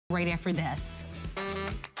right after this.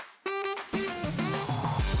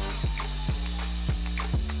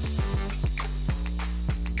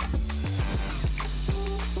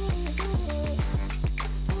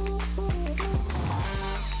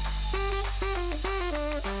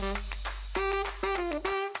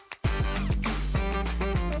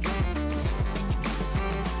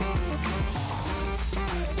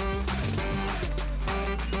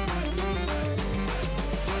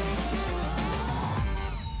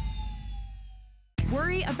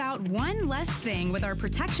 About one less thing with our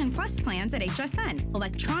Protection Plus plans at HSN.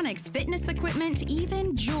 Electronics, fitness equipment,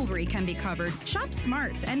 even jewelry can be covered. Shop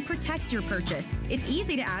smart and protect your purchase. It's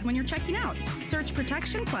easy to add when you're checking out. Search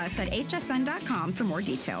Protection Plus at hsn.com for more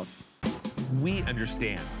details. We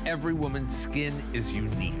understand every woman's skin is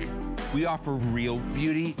unique. We offer real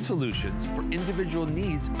beauty solutions for individual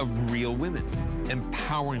needs of real women,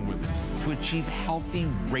 empowering women to achieve healthy,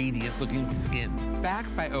 radiant-looking skin.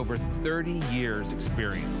 Backed by over 30 years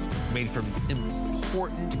experience, made from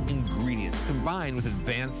important ingredients combined with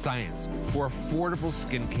advanced science for affordable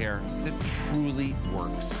skincare that truly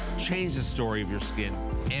works. Change the story of your skin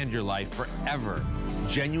and your life forever.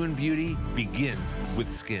 Genuine beauty begins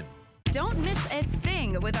with skin. Don't miss a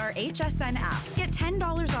thing with our HSN app. Get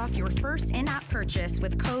 $10 off your first in-app purchase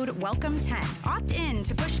with code WELCOME10. Opt in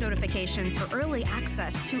to push notifications for early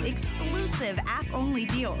access to exclusive app-only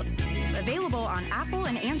deals. Available on Apple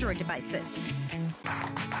and Android devices.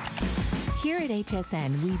 Here at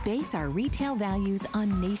HSN, we base our retail values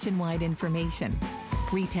on nationwide information.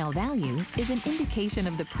 Retail value is an indication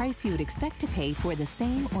of the price you would expect to pay for the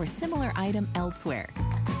same or similar item elsewhere,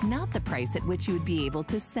 not the price at which you would be able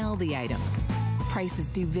to sell the item. Prices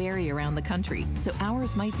do vary around the country, so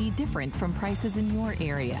ours might be different from prices in your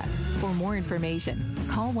area. For more information,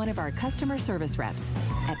 call one of our customer service reps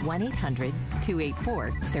at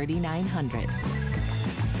 1-800-284-3900.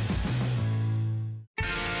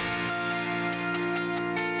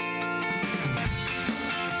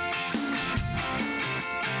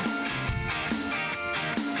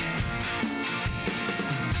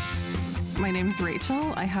 My name's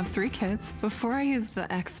Rachel. I have 3 kids. Before I used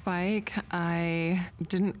the X-Bike, I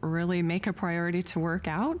didn't really make a priority to work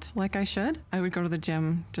out like I should. I would go to the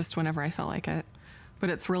gym just whenever I felt like it. But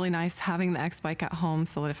it's really nice having the X-Bike at home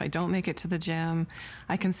so that if I don't make it to the gym,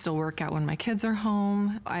 I can still work out when my kids are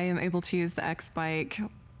home. I am able to use the X-Bike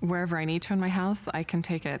wherever I need to in my house. I can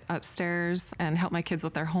take it upstairs and help my kids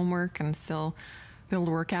with their homework and still be able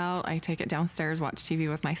to work out. I take it downstairs, watch TV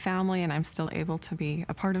with my family, and I'm still able to be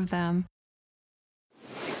a part of them.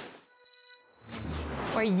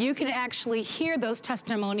 Where you can actually hear those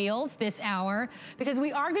testimonials this hour, because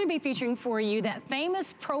we are going to be featuring for you that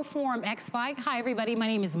famous ProForm X-Bike. Hi everybody, my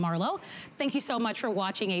name is Marlo. Thank you so much for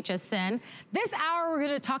watching HSN. This hour we're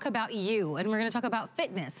going to talk about you, and we're going to talk about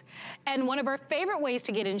fitness. And one of our favorite ways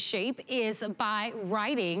to get in shape is by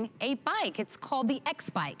riding a bike. It's called the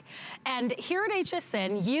X-Bike. And here at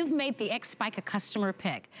HSN, you've made the X-Bike a customer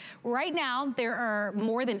pick. Right now, there are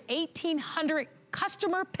more than 1,800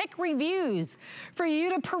 customer pick reviews for you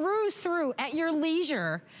to peruse through at your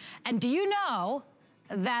leisure. And do you know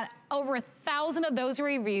that over 1,000 of those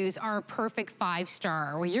reviews are a perfect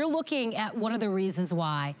 5-star? Well, you're looking at one of the reasons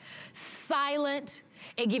why. Silent,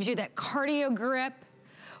 it gives you that cardio grip.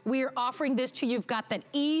 We're offering this to you. You've got that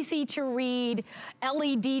easy to read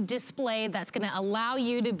LED display that's gonna allow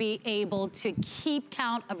you to be able to keep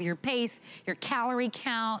count of your pace, your calorie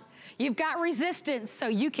count. You've got resistance, so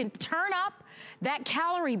you can turn up that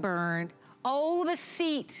calorie burn. Oh, the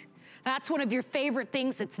seat. That's one of your favorite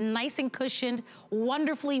things. It's nice and cushioned,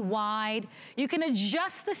 wonderfully wide. You can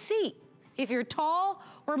adjust the seat. If you're tall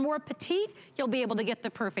or more petite, you'll be able to get the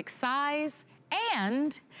perfect size.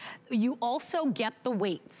 And you also get the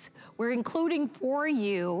weights. We're including for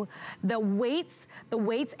you the weights. The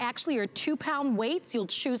weights actually are 2-pound weights. You'll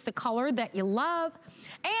choose the color that you love.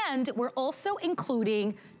 And we're also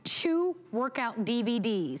including 2 workout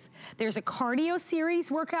DVDs. There's a cardio series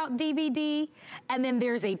workout DVD, and then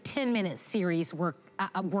there's a 10-minute series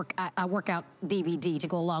workout DVD to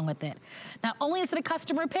go along with it. Not only is it a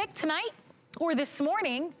customer pick tonight or this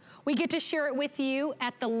morning, we get to share it with you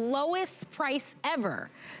at the lowest price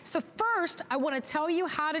ever. So first, I wanna tell you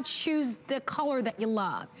how to choose the color that you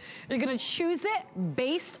love. You're gonna choose it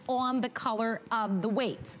based on the color of the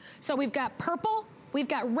weights. So we've got purple, we've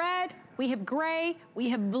got red, we have gray, we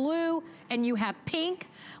have blue, and you have pink.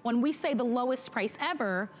 When we say the lowest price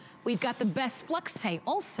ever, we've got the best flex pay.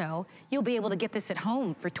 Also, you'll be able to get this at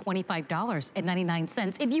home for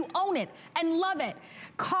 $25.99. If you own it and love it,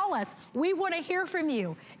 call us. We want to hear from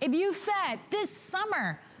you. If you've said, this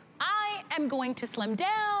summer, I I am going to slim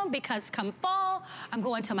down because come fall, I'm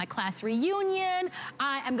going to my class reunion,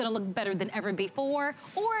 I am gonna look better than ever before,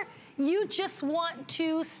 or you just want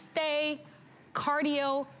to stay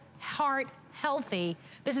cardio, heart healthy,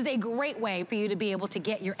 this is a great way for you to be able to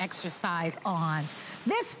get your exercise on.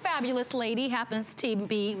 This fabulous lady happens to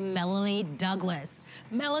be Melanie Douglas.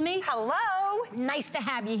 Melanie. Hello. Nice to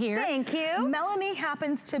have you here. Thank you. Melanie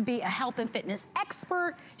happens to be a health and fitness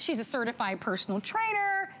expert. She's a certified personal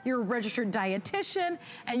trainer. You're a registered dietitian,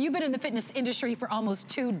 and you've been in the fitness industry for almost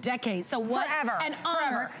 2 decades. So what an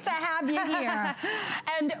honor to have you here.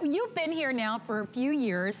 And you've been here now for a few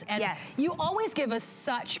years, and you always give us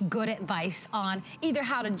such good advice on either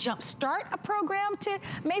how to jumpstart a program to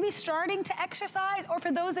maybe starting to exercise, or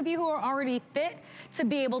for those of you who are already fit to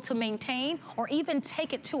be able to maintain or even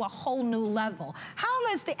take it to a whole new level. How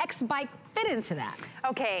does the X-Bike fit into that?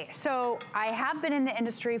 Okay, so I have been in the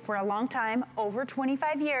industry for a long time, over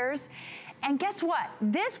 25 years. And guess what?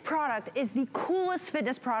 This product is the coolest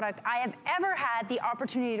fitness product I have ever had the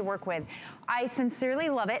opportunity to work with. I sincerely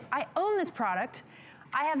love it. I own this product.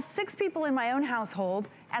 I have 6 people in my own household,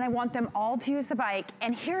 and I want them all to use the bike.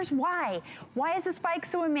 And here's why. Why is this bike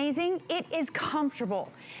so amazing? It is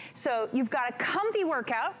comfortable. So you've got a comfy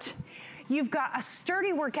workout. You've got a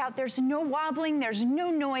sturdy workout. There's no wobbling, there's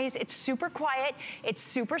no noise. It's super quiet, it's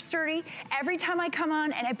super sturdy. Every time I come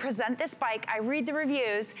on and I present this bike, I read the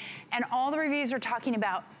reviews, and all the reviews are talking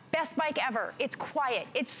about best bike ever. It's quiet,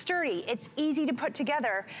 it's sturdy, it's easy to put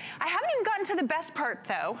together. I haven't even gotten to the best part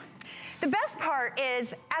though. The best part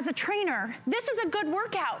is, as a trainer, this is a good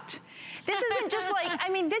workout. This isn't just like, I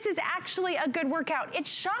mean, this is actually a good workout. It's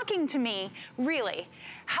shocking to me, really,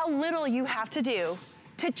 how little you have to do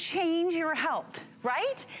to change your health,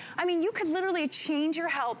 right? I mean, you could literally change your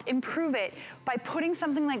health, improve it by putting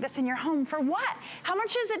something like this in your home for what? How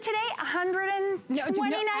much is it today? $129? No,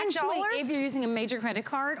 actually, if you're using a major credit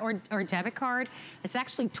card or debit card, it's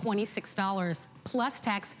actually $26 plus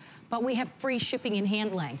tax, but we have free shipping and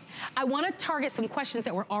handling. I want to target some questions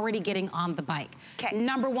that we're already getting on the bike. Okay.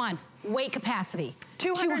 Number 1, weight capacity.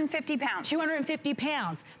 250 pounds. 250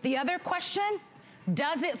 pounds. The other question,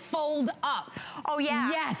 does it fold up? Oh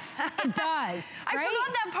yeah. Yes, it does. I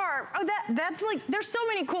forgot that part. Oh, that's like, there's so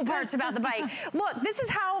many cool parts about the bike. Look, this is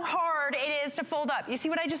how hard it is to fold up. You see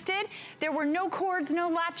what I just did? There were no cords, no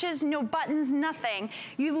latches, no buttons, nothing.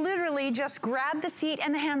 You literally just grab the seat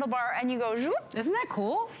and the handlebar and you go, zoop. Isn't that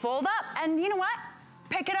cool? Fold up, and you know what?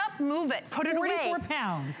 Pick it up, move it, put it away. 44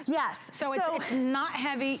 pounds. Yes. So it's not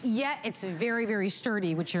heavy, yet it's very, very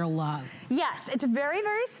sturdy, which you'll love. Yes, it's very,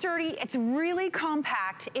 very sturdy. It's really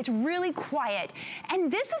compact. It's really quiet.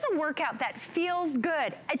 And this is a workout that feels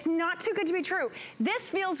good. It's not too good to be true. This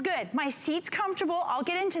feels good. My seat's comfortable. I'll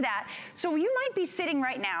get into that. So you might be sitting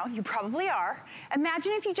right now. You probably are.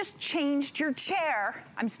 Imagine if you just changed your chair.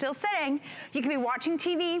 I'm still sitting. You could be watching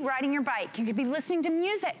TV, riding your bike. You could be listening to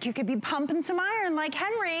music. You could be pumping some iron like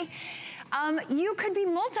Henry. You could be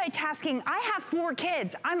multitasking. I have 4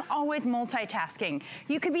 kids. I'm always multitasking.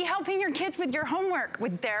 You could be helping your kids with your homework,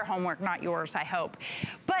 with their homework, not yours, I hope.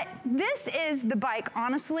 But this is the bike,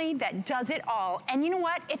 honestly, that does it all. And you know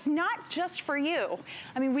what? It's not just for you.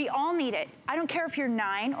 I mean, we all need it. I don't care if you're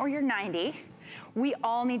 9 or you're 90. We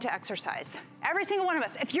all need to exercise. Every single one of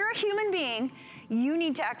us. If you're a human being, you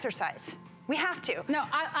need to exercise. We have to. No,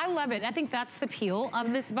 I love it. I think that's the appeal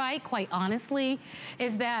of this bike, quite honestly,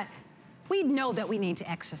 is that we know that we need to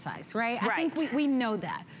exercise, right? I think we know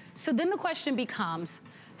that. So then the question becomes,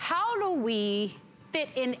 how do we fit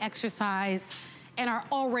in exercise in our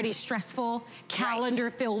already stressful,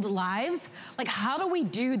 calendar-filled lives? Like, how do we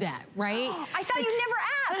do that, right? I thought you'd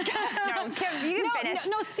never ask. No, Kim, you can finish.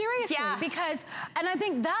 No, seriously, because, and I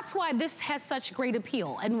think that's why this has such great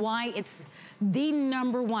appeal and why it's the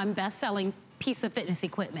 #1 best-selling piece of fitness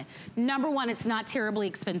equipment. #1, it's not terribly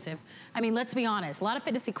expensive. I mean, let's be honest, a lot of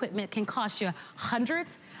fitness equipment can cost you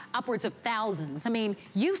hundreds, upwards of thousands. I mean,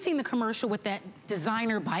 you've seen the commercial with that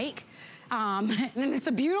designer bike. And it's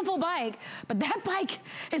a beautiful bike, but that bike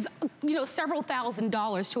is, you know, several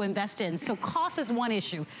 $1,000s to invest in. So cost is one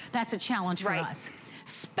issue. That's a challenge for us.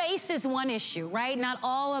 Space is one issue, right? Not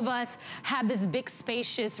all of us have this big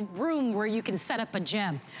spacious room where you can set up a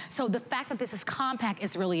gym. So the fact that this is compact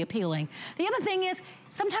is really appealing. The other thing is,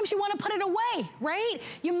 sometimes you want to put it away, right?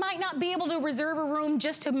 You might not be able to reserve a room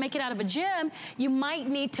just to make it out of a gym. You might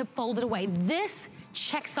need to fold it away. This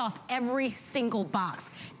checks off every single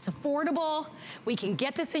box. It's affordable. We can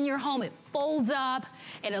get this in your home. It folds up.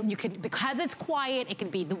 And you can, because it's quiet, it can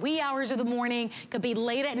be the wee hours of the morning. It could be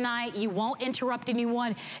late at night. You won't interrupt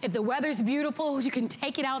anyone. If the weather's beautiful, you can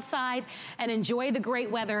take it outside and enjoy the great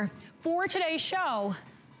weather. For today's show,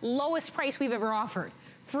 lowest price we've ever offered.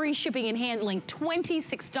 Free shipping and handling,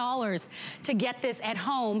 $26 to get this at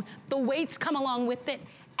home. The weights come along with it,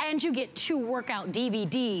 and you get 2 workout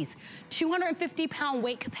DVDs. 250-pound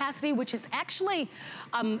weight capacity, which is actually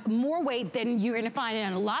more weight than you're gonna find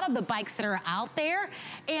in a lot of the bikes that are out there.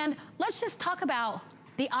 And let's just talk about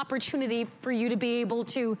the opportunity for you to be able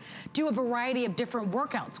to do a variety of different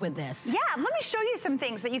workouts with this. Yeah, let me show you some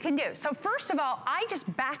things that you can do. So first of all, I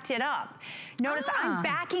just backed it up. Notice I'm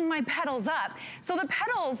backing my pedals up. So the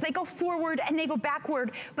pedals, they go forward and they go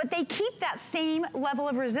backward, but they keep that same level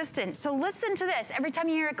of resistance. So listen to this. Every time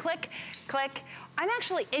you hear a click, click, I'm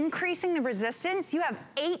actually increasing the resistance. You have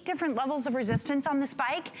 8 different levels of resistance on this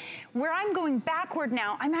bike. Where I'm going backward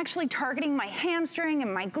now, I'm actually targeting my hamstring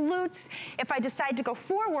and my glutes. If I decide to go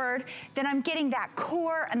forward, then I'm getting that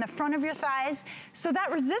core and the front of your thighs. So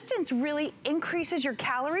that resistance really increases your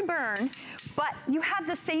calorie burn, but you have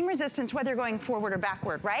the same resistance whether you're going forward or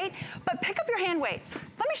backward, right? But pick up your hand weights.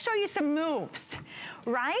 Let me show you some moves,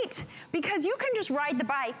 right? Because you can just ride the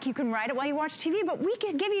bike, you can ride it while you watch TV, but we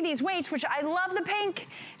can give you these weights, which I love the pink.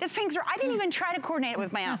 This pink's, I didn't even try to coordinate it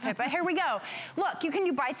with my outfit, but here we go. Look, you can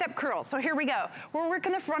do bicep curls. So here we go. We're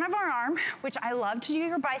working the front of our arm, which I love to do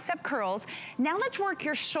your bicep curls. Now let's work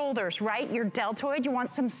your shoulders, right? Your deltoid, you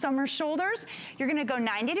want some summer shoulders. You're gonna go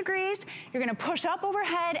 90 degrees. You're gonna push up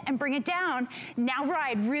overhead and bring it down. Now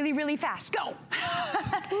ride really, really fast. Go.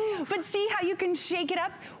 But see how you can shake it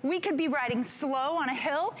up? We could be riding slow on a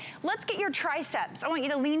hill. Let's get your triceps. I want you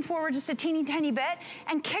to lean forward just a teeny tiny bit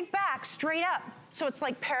and kick back straight up. So it's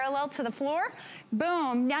like parallel to the floor.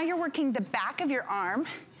 Boom, now you're working the back of your arm.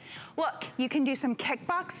 Look, you can do some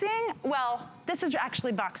kickboxing. Well, this is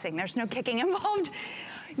actually boxing. There's no kicking involved.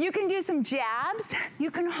 You can do some jabs.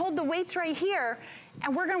 You can hold the weights right here,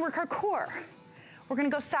 and we're gonna work our core. We're gonna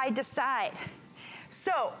go side to side.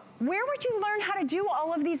 So where would you learn how to do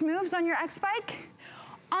all of these moves on your X-Bike?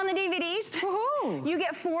 On the DVDs. Woohoo! You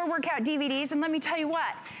get 4 workout DVDs, and let me tell you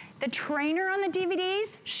what, the trainer on the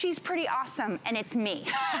DVDs, she's pretty awesome, and it's me.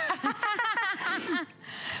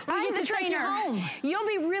 I'm the trainer. You'll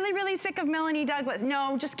be really, really sick of Melanie Douglas.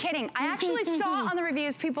 No, just kidding. I actually saw on the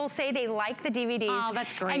reviews people say they like the DVDs. Oh,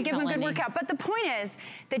 that's great, and give them a good workout. But the point is,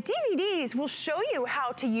 the DVDs will show you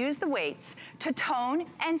how to use the weights to tone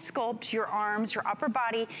and sculpt your arms, your upper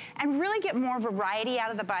body, and really get more variety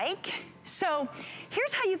out of the bike. So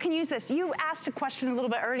here's how you can use this. You asked a question a little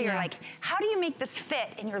bit earlier, like, how do you make this fit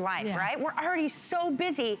in your life, right? We're already so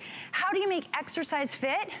busy. How do you make exercise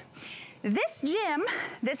fit? This gym,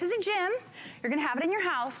 this is a gym. You're gonna have it in your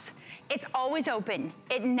house. It's always open.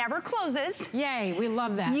 It never closes. Yay, we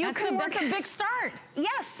love that. That's a big start.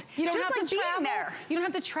 Yes, you don't just have like to travel there. You don't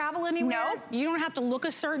have to travel anywhere. No. You don't have to look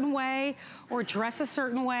a certain way or dress a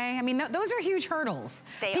certain way. I mean, those are huge hurdles.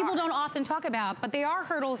 People don't often talk about, but they are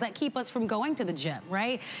hurdles that keep us from going to the gym,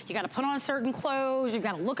 right? You gotta put on certain clothes, you've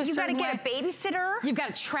gotta look a certain way. You gotta get a babysitter. You've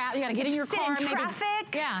gotta travel, you gotta get in your car. Sit in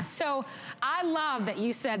traffic. Yeah, so I love that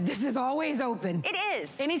you said this is always open. It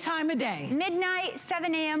is. Any time of day. Midnight,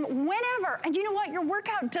 7 a.m., whenever. And you know what? Your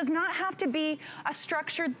workout does not have to be a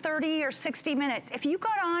structured 30 or 60 minutes. If you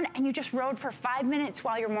got on and you just rode for 5 minutes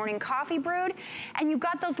while your morning coffee brewed, and you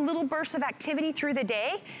got those little bursts of activity through the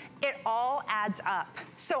day, it all adds up.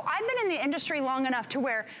 So I've been in the industry long enough to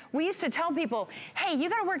where we used to tell people, hey, you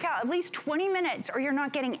gotta work out at least 20 minutes or you're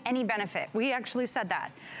not getting any benefit. We actually said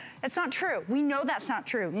that. That's not true. We know that's not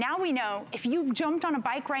true. Now we know if you jumped on a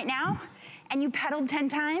bike right now and you pedaled 10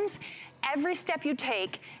 times, every step you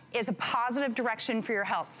take is a positive direction for your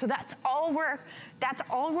health. So that's all we're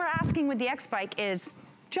asking with the X-Bike is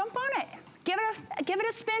jump on it. Give it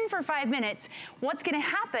a spin for 5 minutes. What's gonna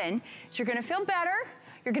happen is you're gonna feel better,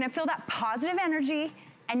 you're gonna feel that positive energy,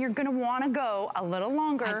 and you're gonna wanna go a little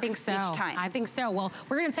longer each time. I think so. Well,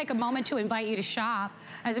 we're gonna take a moment to invite you to shop.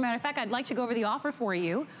 As a matter of fact, I'd like to go over the offer for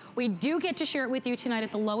you. We do get to share it with you tonight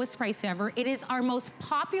at the lowest price ever. It is our most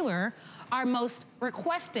popular, our most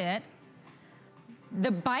requested.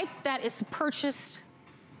 The bike that is purchased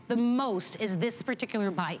the most is this particular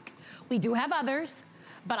bike. We do have others,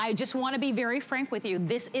 but I just want to be very frank with you.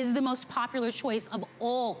 This is the most popular choice of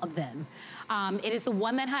all of them. It is the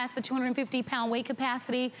one that has the 250-pound weight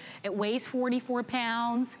capacity. It weighs 44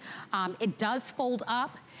 pounds. It does fold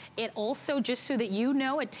up. It also, just so that you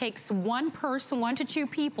know, it takes one person, 1 to 2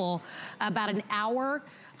 people, about an hour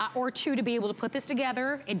or 2 to be able to put this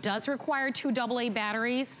together. It does require 2 AA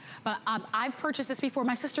batteries, but I've purchased this before.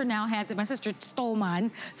 My sister now has it. My sister stole mine,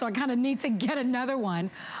 so I kind of need to get another one.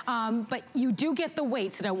 But you do get the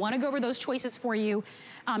weights, and I want to go over those choices for you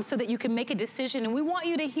so that you can make a decision, and we want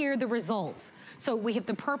you to hear the results. So we have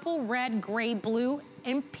the purple, red, gray, blue,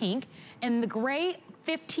 and pink, and the gray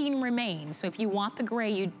 15 remain. So if you want the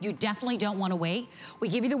gray, you definitely don't want to wait. We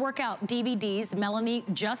give you the workout DVDs. Melanie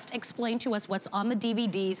just explained to us what's on the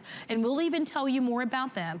DVDs, and we'll even tell you more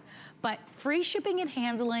about them. But free shipping and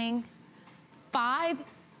handling, 5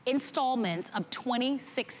 installments of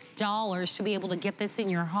 $26 to be able to get this in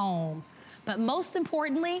your home. But most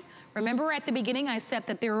importantly, remember at the beginning I said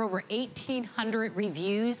that there are over 1,800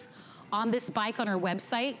 reviews on this bike on our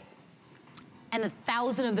website, and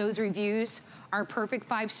 1,000 of those reviews are perfect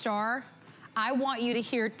 5-star. I want you to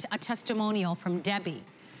hear a testimonial from Debbie,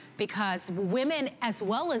 because women as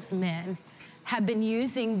well as men have been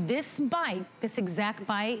using this bike, this exact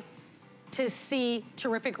bike, to see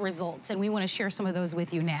terrific results, and we want to share some of those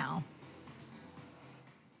with you now.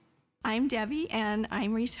 I'm Debbie, and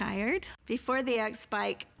I'm retired. Before the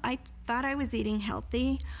X-Bike, I thought I was eating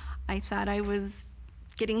healthy. I thought I was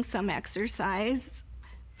getting some exercise,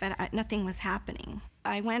 but nothing was happening.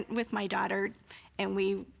 I went with my daughter, and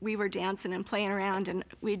we were dancing and playing around, and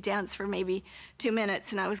we'd dance for maybe 2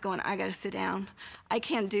 minutes, and I was going, I gotta sit down. I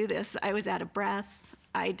can't do this. I was out of breath.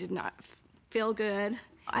 I did not feel good.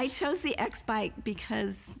 I chose the X-Bike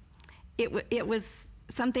because it was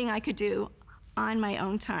something I could do on my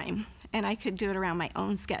own time, and I could do it around my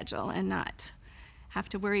own schedule and not have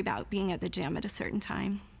to worry about being at the gym at a certain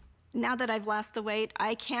time. Now that I've lost the weight,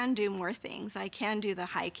 I can do more things. I can do the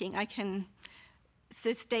hiking. I can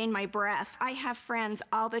sustain my breath. I have friends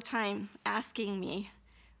all the time asking me,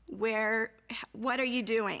 what are you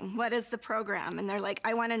doing? What is the program? And they're like,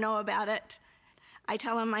 I want to know about it. I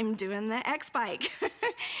tell them I'm doing the X-Bike,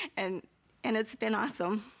 and it's been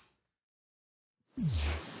awesome.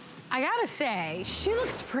 I gotta say, she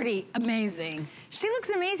looks pretty amazing. She looks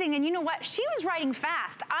amazing, and you know what? She was riding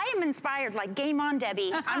fast. I am inspired, like, game on,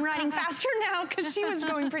 Debbie. I'm riding faster now because she was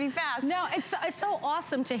going pretty fast. No, it's so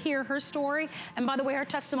awesome to hear her story. And by the way, our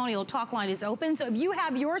testimonial talk line is open. So if you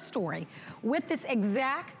have your story with this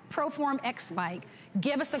exact ProForm X-Bike,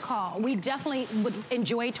 give us a call. We definitely would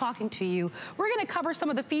enjoy talking to you. We're gonna cover some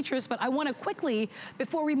of the features, but I wanna quickly,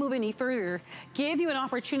 before we move any further, give you an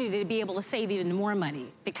opportunity to be able to save even more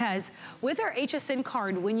money. Because with our HSN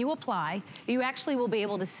card, when you apply, you actually will be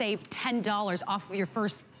able to save $10 off of your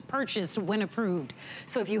first purchase when approved.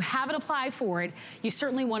 So if you haven't applied for it, you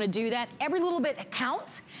certainly want to do that. Every little bit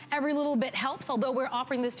counts. Every little bit helps. Although we're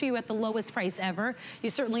offering this to you at the lowest price ever, you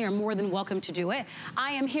certainly are more than welcome to do it.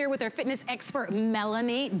 I am here with our fitness expert,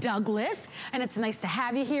 Melanie Douglas, and it's nice to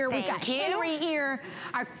have you here. We've got Henry here,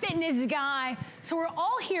 our fitness guy. So we're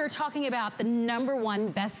all here talking about the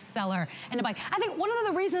 #1 bestseller in a bike. I think one of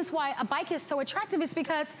the reasons why a bike is so attractive is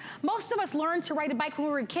because most of us learned to ride a bike when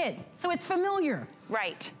we were a kid. So it's familiar.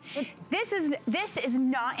 Right. This is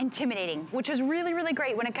not intimidating, which is really, really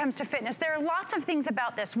great when it comes to fitness. There are lots of things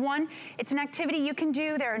about this. One, it's an activity you can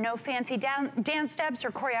do. There are no fancy dance steps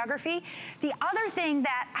or choreography. The other thing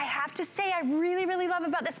that I have to say I really, really love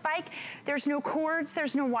about this bike, there's no cords,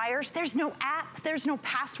 there's no wires, there's no app, there's no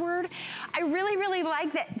password. I really, really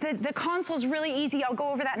like that the console's really easy. I'll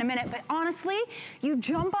go over that in a minute, but honestly, you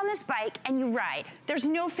jump on this bike and you ride. There's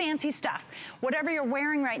no fancy stuff. Whatever you're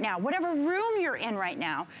wearing right now, whatever room you're in right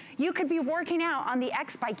now, you could be working out on the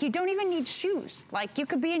X-Bike. You don't even need shoes. Like, you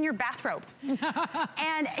could be in your bathrobe.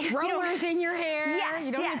 And rollers in your hair. Yes,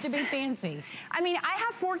 you don't have to be fancy. I mean, I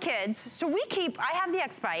have 4 kids, so I have the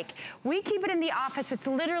X-Bike. We keep it in the office. It's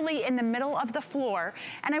literally in the middle of the floor.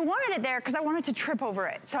 And I wanted it there because I wanted to trip over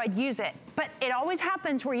it, so I'd use it. But it always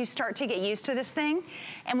happens where you start to get used to this thing,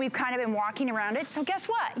 and we've kind of been walking around it. So guess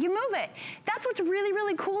what? You move it. That's what's really,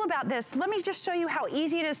 really cool about this. Let me just show you how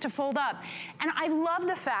easy it is to fold up. And I love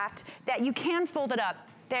the fact that you can fold it up.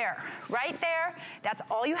 There, right there. That's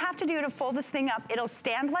all you have to do to fold this thing up. It'll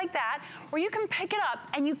stand like that, or you can pick it up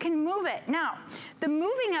and you can move it. Now, the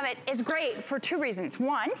moving of it is great for 2 reasons.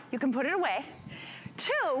 1, you can put it away.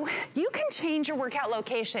 2, you can change your workout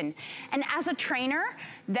location. And as a trainer,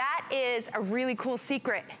 that is a really cool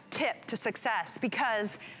secret tip to success,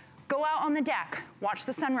 because go out on the deck, watch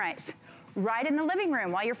the sunrise. Ride in the living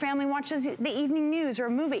room while your family watches the evening news or a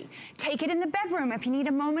movie. Take it in the bedroom if you need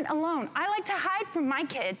a moment alone. I like to hide from my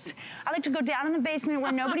kids. I like to go down in the basement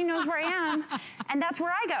where nobody knows where I am, and that's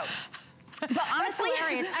where I go. But honestly,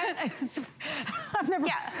 that's hilarious.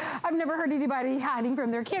 I've never heard anybody hiding from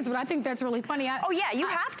their kids, but I think that's really funny. Oh yeah, you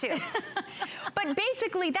have to. But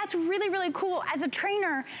basically, that's really, really cool. As a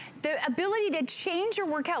trainer, the ability to change your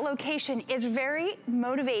workout location is very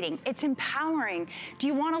motivating. It's empowering. Do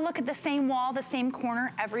you want to look at the same wall, the same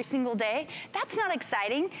corner every single day? That's not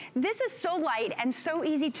exciting. This is so light and so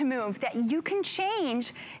easy to move that you can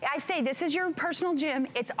change. I say this is your personal gym.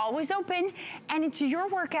 It's always open, and it's your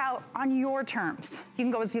workout on your terms. You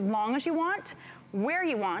can go as long as you want where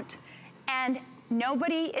you want, and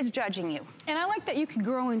nobody is judging you. And I like that you can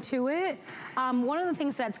grow into it. One of the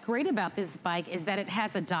things that's great about this bike is that it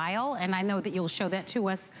has a dial, and I know that you'll show that to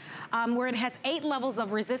us, where it has 8 levels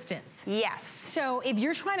of resistance. Yes. So if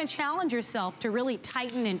you're trying to challenge yourself to really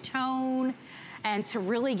tighten and tone and to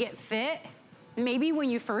really get fit, maybe when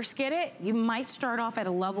you first get it, you might start off at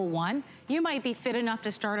a level 1. You might be fit enough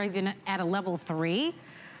to start even at a level 3,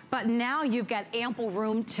 but now you've got ample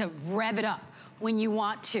room to rev it up when you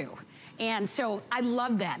want to. And so I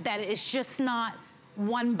love that it's just not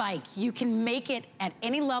one bike. You can make it at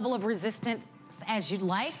any level of resistance as you'd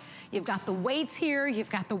like. You've got the weights here, you've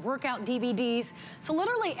got the workout DVDs. So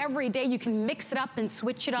literally every day you can mix it up and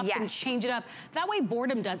switch it up and change it up. That way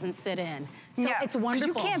boredom doesn't sit in. So it's wonderful.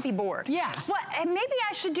 You can't be bored. Yeah. Well, and maybe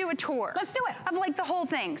I should do a tour. Let's do it. Of like the whole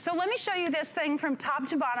thing. So let me show you this thing from top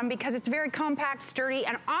to bottom because it's very compact, sturdy,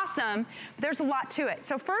 and awesome, but there's a lot to it.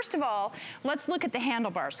 So first of all, let's look at the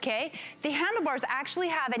handlebars, okay? The handlebars actually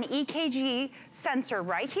have an EKG sensor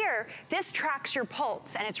right here. This tracks your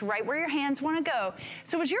pulse, and it's right where your hands want to go.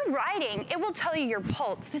 So as you're riding, it will tell you your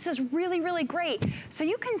pulse. This is really, really great. So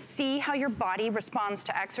you can see how your body responds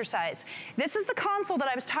to exercise. This is the console that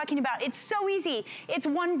I was talking about. It's so easy. It's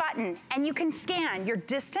one button, and you can scan your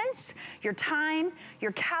distance, your time,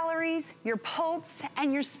 your calories, your pulse,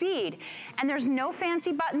 and your speed. And there's no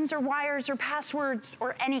fancy buttons or wires or passwords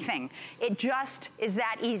or anything. It just is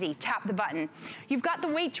that easy. Tap the button. You've got the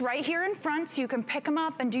weights right here in front, so you can pick them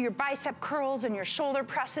up and do your bicep curls and your shoulder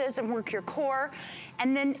presses and work your core.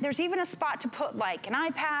 And then there's even a spot to put like an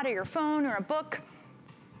iPad or your phone or a book.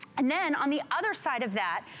 And then on the other side of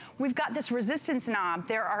that, we've got this resistance knob.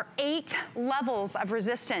 There are 8 levels of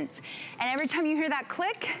resistance. And every time you hear that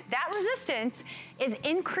click, that resistance is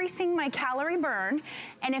increasing my calorie burn.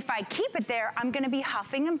 And if I keep it there, I'm gonna be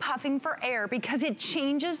huffing and puffing for air because it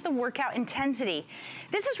changes the workout intensity.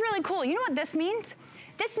 This is really cool. You know what this means?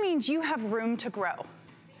 This means you have room to grow.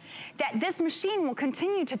 That this machine will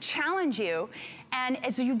continue to challenge you, and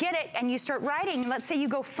as you get it and you start riding, let's say you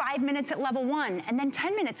go 5 minutes at level 1 and then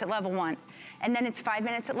 10 minutes at level 1 and then it's 5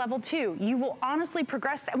 minutes at level 2. You will honestly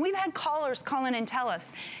progress, and we've had callers call in and tell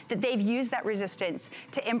us that they've used that resistance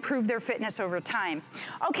to improve their fitness over time.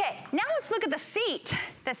 Okay, now let's look at the seat.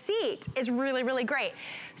 The seat is really, really great.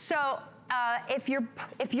 So if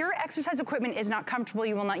your exercise equipment is not comfortable,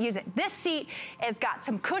 you will not use it. This seat has got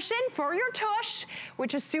some cushion for your tush,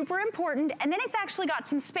 which is super important, and then it's actually got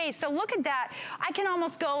some space. So look at that. I can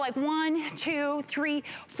almost go like 1, 2, 3,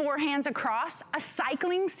 4 hands across. A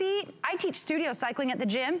cycling seat, I teach studio cycling at the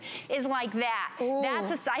gym, is like that. Ooh,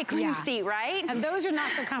 that's a cycling seat, right? And those are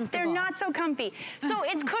not so comfortable. They're not so comfy. So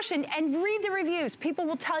it's cushioned, and read the reviews. People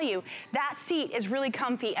will tell you that seat is really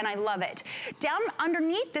comfy, and I love it. Down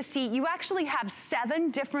underneath the seat, you actually have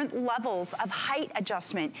 7 different levels of height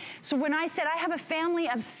adjustment. So when I said I have a family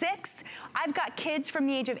of 6, I've got kids from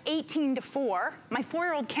the age of 18 to 4. My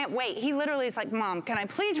 4-year-old can't wait. He literally is like, Mom, can I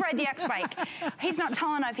please ride the X-Bike? He's not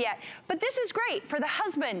tall enough yet. But this is great for the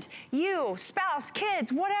husband, you, spouse,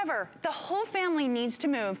 kids, whatever. The whole family needs to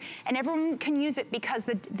move, and everyone can use it because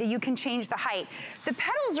you can change the height. The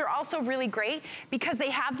pedals are also really great because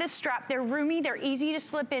they have this strap. They're roomy, they're easy to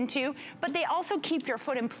slip into, but they also keep your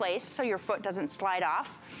foot in place so your foot doesn't slide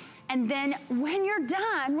off. And then when you're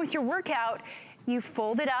done with your workout, you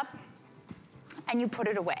fold it up and you put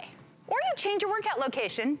it away. Or you change your workout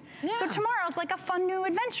location. Yeah. So tomorrow's like a fun new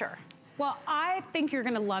adventure. Well, I think you're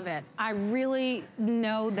gonna love it. I really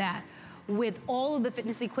know that with all of the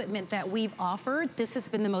fitness equipment that we've offered, this has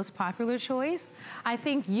been the most popular choice. I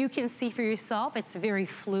think you can see for yourself, it's very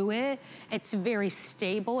fluid, it's very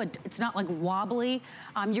stable, it's not like wobbly.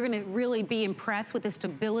 You're gonna really be impressed with the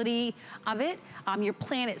stability of it. You're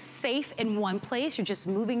playing it safe in one place, you're just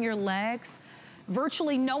moving your legs.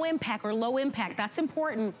 Virtually no impact or low impact. That's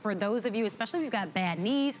important for those of you, especially if you've got bad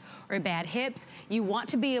knees or bad hips. You want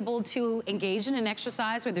to be able to engage in an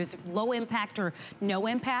exercise where there's low impact or no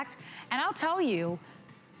impact. And I'll tell you,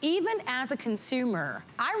 even as a consumer,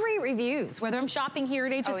 I read reviews, whether I'm shopping here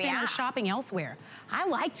at HSN or shopping elsewhere. I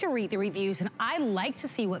like to read the reviews and I like to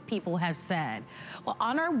see what people have said. Well,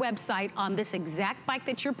 on our website, on this exact bike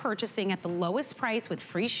that you're purchasing at the lowest price with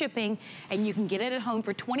free shipping, and you can get it at home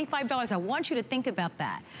for $25, I want you to think about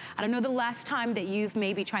that. I don't know the last time that you've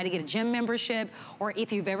maybe tried to get a gym membership, or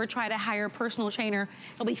if you've ever tried to hire a personal trainer,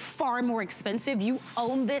 it'll be far more expensive. You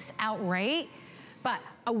own this outright. But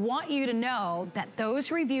I want you to know that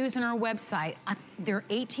those reviews on our website, they're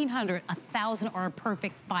 1,800, 1,000 are a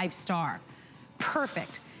perfect 5-star.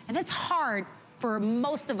 Perfect. And it's hard for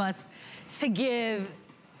most of us to give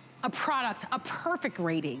a product a perfect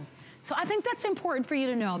rating. So I think that's important for you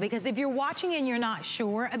to know, because if you're watching and you're not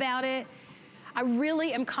sure about it, I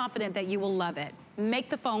really am confident that you will love it. Make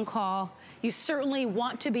the phone call. You certainly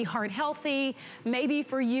want to be heart healthy. Maybe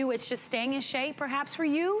for you, it's just staying in shape. Perhaps for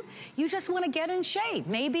you, you just want to get in shape.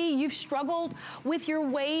 Maybe you've struggled with your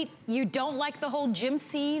weight. You don't like the whole gym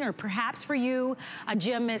scene, or perhaps for you, a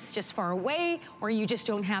gym is just far away, or you just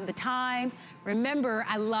don't have the time. Remember,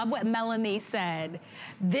 I love what Melanie said.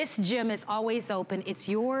 This gym is always open. It's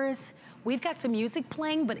yours. We've got some music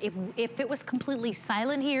playing, but if it was completely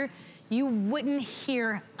silent here, you wouldn't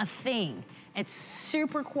hear a thing. It's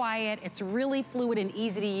super quiet. It's really fluid and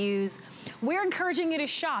easy to use. We're encouraging you to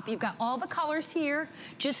shop. You've got all the colors here.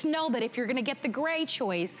 Just know that if you're gonna get the gray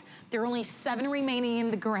choice, there are only 7 remaining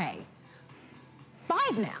in the gray.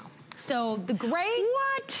 5 now. So the gray.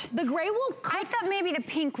 What? The gray will. I thought maybe the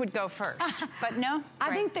pink would go first, but no.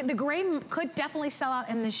 I think that the gray could definitely sell out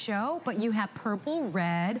in the show, but you have purple,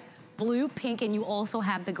 red, blue, pink, and you also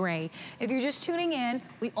have the gray. If you're just tuning in,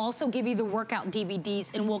 we also give you the workout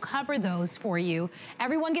DVDs, and we'll cover those for you.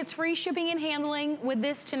 Everyone gets free shipping and handling with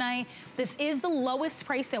this tonight. This is the lowest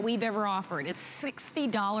price that we've ever offered. It's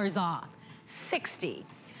 $60 off, 60.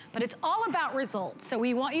 But it's all about results, so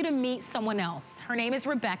we want you to meet someone else. Her name is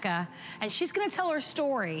Rebecca, and she's gonna tell her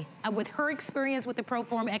story with her experience with the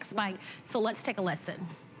ProForm X Bike. So let's take a listen.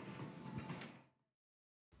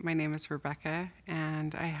 My name is Rebecca,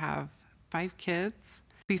 and I have 5 kids.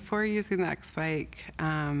 Before using the X-Bike,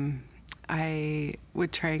 I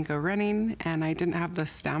would try and go running, and I didn't have the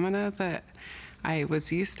stamina that I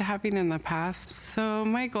was used to having in the past. So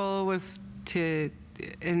my goal was to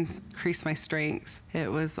increase my strength.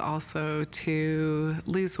 It was also to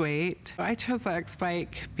lose weight. I chose the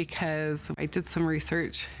X-Bike because I did some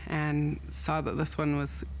research and saw that this one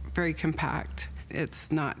was very compact.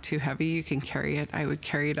 It's not too heavy. You can carry it. I would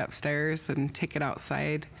carry it upstairs and take it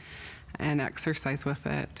outside and exercise with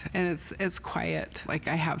it. And it's quiet. Like,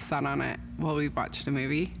 I have sat on it while we watched a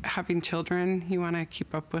movie. Having children, you want to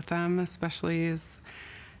keep up with them, especially as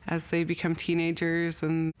they become teenagers,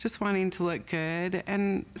 and just wanting to look good.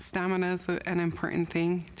 And stamina is an important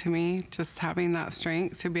thing to me, just having that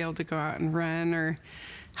strength to be able to go out and run or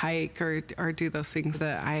hike or do those things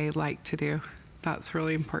that I like to do. That's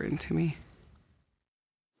really important to me.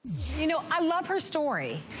 You know, I love her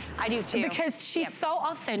story. I do too. Because she's so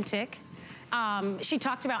authentic. She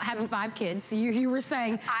talked about having 5 kids. You were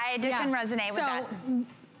saying. I can resonate with that.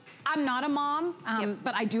 I'm not a mom,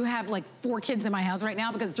 but I do have like 4 kids in my house right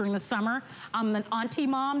now, because during the summer, I'm an auntie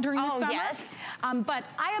mom during the summer. Yes. But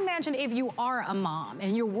I imagine if you are a mom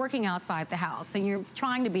and you're working outside the house and you're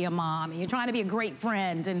trying to be a mom and you're trying to be a great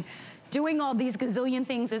friend and doing all these gazillion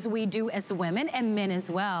things as we do as women and men as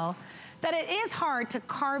well, that it is hard to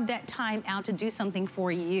carve that time out to do something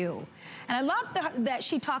for you. And I love that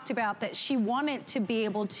she talked about that she wanted to be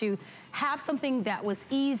able to have something that was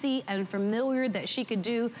easy and familiar that she could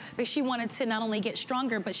do, but she wanted to not only get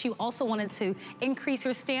stronger, but she also wanted to increase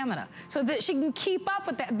her stamina so that she can keep up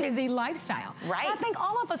with that busy lifestyle. Right. And I think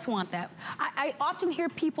all of us want that. I often hear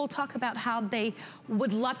people talk about how they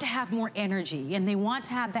would love to have more energy and they want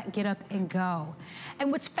to have that get up and go.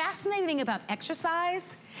 And what's fascinating about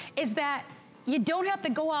exercise is that you don't have to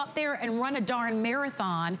go out there and run a darn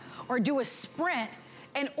marathon or do a sprint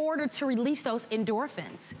in order to release those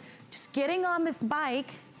endorphins. Just getting on this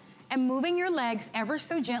bike and moving your legs ever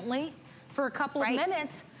so gently for a couple of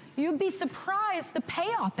minutes, you'd be surprised the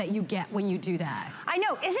payoff that you get when you do that. I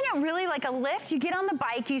know, isn't it really like a lift? You get on the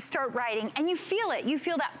bike, you start riding, and you feel it. You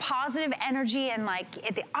feel that positive energy and like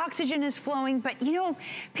the oxygen is flowing. But you know,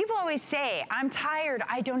 people always say, I'm tired,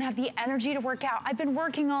 I don't have the energy to work out. I've been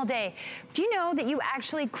working all day. Do you know that you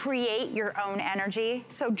actually create your own energy?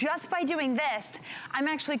 So just by doing this, I'm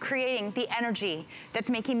actually creating the energy that's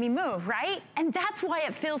making me move, right? And that's why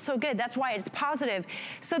it feels so good. That's why it's positive.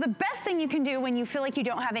 So the best thing you can do when you feel like you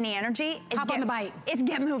don't have any energy is hop on the bike. Is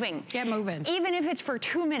get moving. Get moving. Even if it's for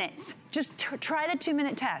 2 minutes, just try the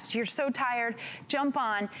 2-minute test. You're so tired, jump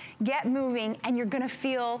on, get moving, and you're gonna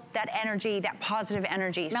feel that energy, that positive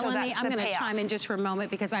energy. Melanie, so I'm gonna chime in just for a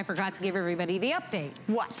moment because I forgot to give everybody the update.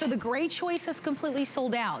 What? So the gray choice is completely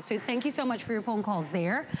sold out. So thank you so much for your phone calls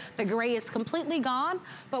there. The gray is completely gone,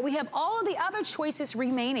 but we have all of the other choices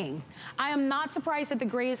remaining. I am not surprised that the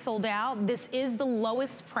gray is sold out. This is the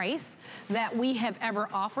lowest price that we have ever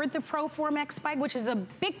offered the ProForm X Bike, which is a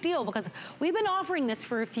big deal because we've been offering this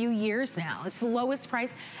for a few years now. It's the lowest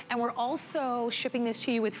price, and we're also shipping this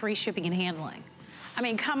to you with free shipping and handling. I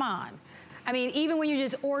mean, come on. I mean, even when you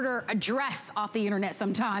just order a dress off the internet,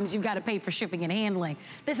 sometimes you've got to pay for shipping and handling.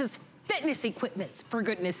 This is fitness equipment, for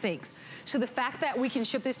goodness sakes. So the fact that we can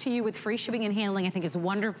ship this to you with free shipping and handling, I think is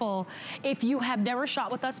wonderful. If you have never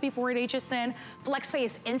shopped with us before at HSN, FlexPay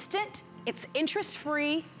is instant, it's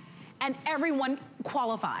interest-free, and everyone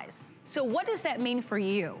qualifies. So what does that mean for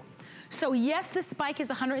you? So yes, this bike is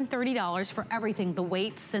 $130 for everything, the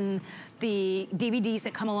weights and the DVDs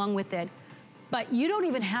that come along with it, but you don't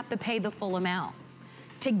even have to pay the full amount.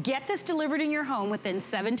 To get this delivered in your home within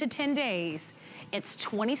 7 to 10 days, it's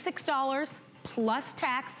 $26 plus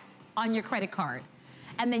tax on your credit card.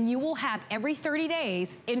 And then you will have every 30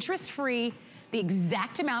 days, interest-free, the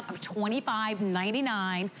exact amount of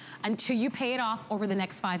 $25.99 until you pay it off over the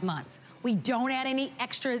next 5 months. We don't add any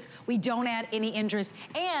extras, we don't add any interest,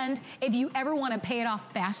 and if you ever wanna pay it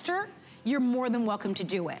off faster, you're more than welcome to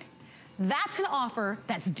do it. That's an offer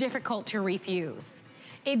that's difficult to refuse.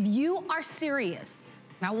 If you are serious,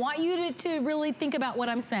 and I want you to really think about what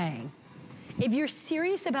I'm saying, if you're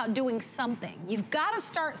serious about doing something, you've gotta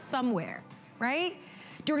start somewhere, right?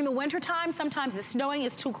 During the winter time, sometimes it's snowing,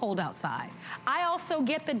 it's too cold outside. I also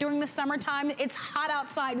get that during the summertime, it's hot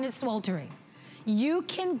outside and it's sweltering. You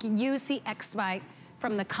can use the X-Bike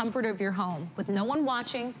from the comfort of your home with no one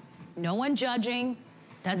watching, no one judging.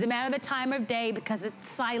 Doesn't matter the time of day because it's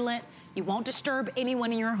silent. You won't disturb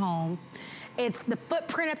anyone in your home. It's the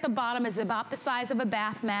footprint at the bottom is about the size of a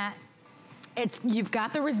bath mat. You've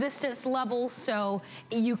got the resistance levels, so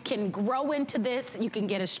you can grow into this. You can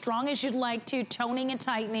get as strong as you'd like to, toning and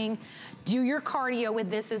tightening. Do your cardio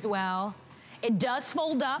with this as well. It does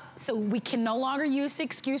fold up, so we can no longer use the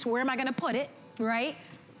excuse, where am I gonna put it, right?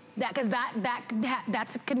 Because that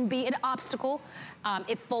can be an obstacle.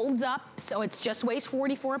 It folds up, so it just weighs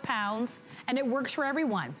 44 pounds, and it works for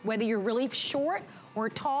everyone. Whether you're really short or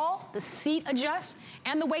tall, the seat adjusts,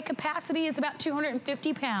 and the weight capacity is about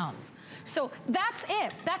 250 pounds. So that's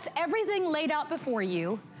it. That's everything laid out before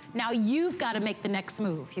you. Now you've got to make the next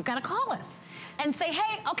move. You've got to call us and say,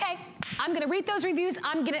 hey, okay, I'm gonna read those reviews,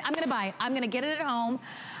 I'm gonna buy it, I'm gonna get it at home.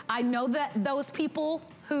 I know that those people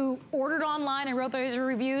who ordered online and wrote those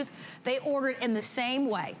reviews, they ordered in the same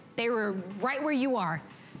way. They were right where you are.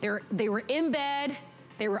 They were in bed,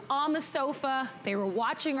 they were on the sofa, they were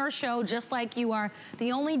watching our show just like you are.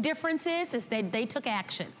 The only difference is that they took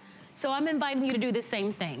action. So I'm inviting you to do the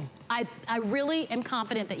same thing. I really am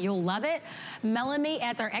confident that you'll love it. Melanie,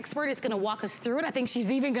 as our expert, is gonna walk us through it. I think she's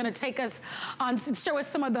even gonna take us on, show us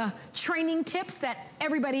some of the training tips that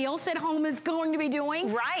everybody else at home is going to be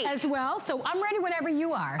doing as well. So I'm ready whenever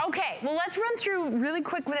you are. Okay, well let's run through really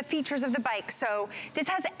quick with the features of the bike. So this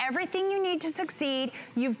has everything you need to succeed.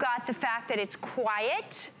 You've got the fact that it's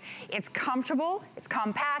quiet, it's comfortable, it's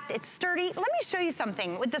compact, it's sturdy. Let me show you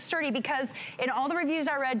something with the sturdy, because in all the reviews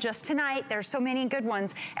I read just tonight, there's so many good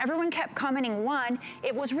ones. Everyone kept commenting, one,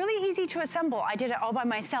 it was really easy to assemble. I did it all by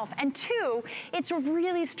myself. And two, it's a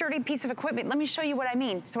really sturdy piece of equipment. Let me show you what I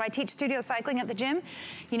mean. So I teach studio cycling at the gym.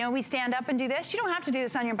 You know, we stand up and do this. You don't have to do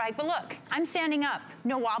this on your bike, but look, I'm standing up.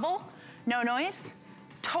 No wobble, no noise,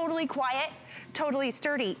 totally quiet, totally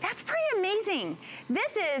sturdy. That's pretty amazing.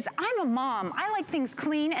 This is, I'm a mom. I like things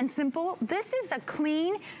clean and simple. This is a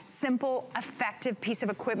clean, simple, effective piece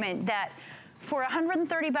of equipment that for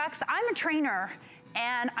 130 bucks, I'm a trainer,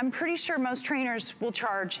 and I'm pretty sure most trainers will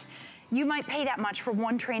charge. You might pay that much for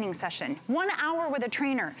one training session, 1 hour with a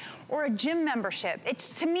trainer, or a gym membership.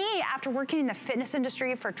 It's, to me, after working in the fitness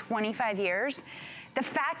industry for 25 years, the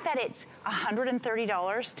fact that it's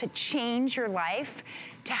 $130 to change your life,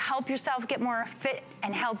 to help yourself get more fit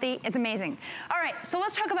and healthy is amazing. All right, so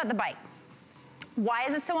let's talk about the bike. Why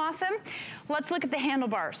is it so awesome? Let's look at the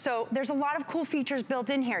handlebars. So there's a lot of cool features built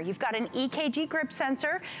in here. You've got an EKG grip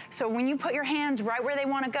sensor, so when you put your hands right where they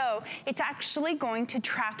want to go, it's actually going to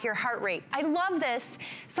track your heart rate. I love this.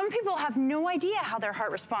 Some people have no idea how their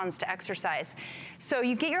heart responds to exercise. So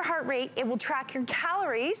you get your heart rate, it will track your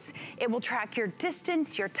calories, it will track your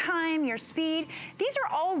distance, your time, your speed. These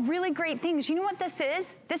are all really great things. You know what this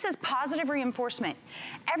is? This is positive reinforcement.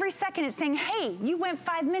 Every second it's saying, hey, you went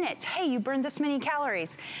 5 minutes. Hey, you burned this many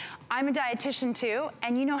calories. I'm a dietitian too,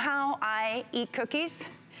 and you know how I eat cookies?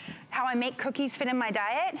 How I make cookies fit in my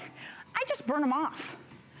diet? I just burn them off.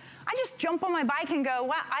 I just jump on my bike and go,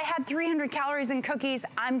 wow, I had 300 calories in cookies.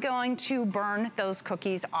 I'm going to burn those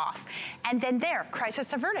cookies off. And then there,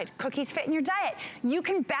 crisis averted. Cookies fit in your diet. You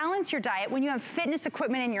can balance your diet when you have fitness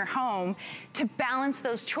equipment in your home to balance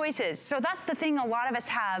those choices. So that's the thing a lot of us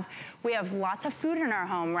have. We have lots of food in our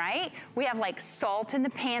home, right? We have like salt in the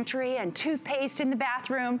pantry and toothpaste in the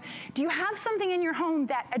bathroom. Do you have something in your home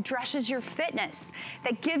that addresses your fitness,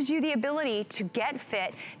 that gives you the ability to get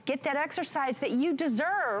fit, get that exercise that you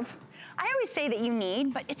deserve? I always say that you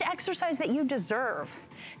need, but it's exercise that you deserve.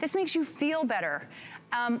 This makes you feel better.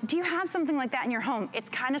 Do you have something like that in your home? It's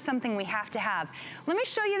kind of something we have to have. Let me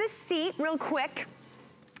show you this seat real quick.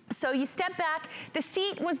 So you step back. The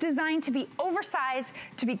seat was designed to be oversized,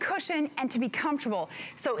 to be cushioned, and to be comfortable.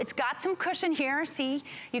 So it's got some cushion here. See,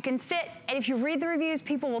 you can sit, and if you read the reviews,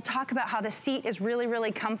 people will talk about how the seat is really,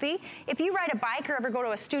 really comfy. If you ride a bike or ever go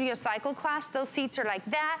to a studio cycle class, those seats are like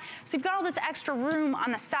that. So you've got all this extra room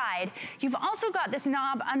on the side. You've also got this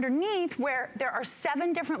knob underneath where there are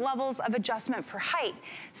 7 different levels of adjustment for height.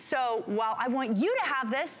 So while I want you to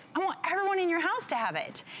have this, I want everyone in your house to have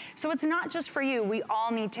it. So it's not just for you. We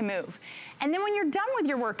all need to move. And then when you're done with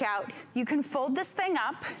your workout, you can fold this thing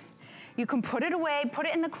up, you can put it away, put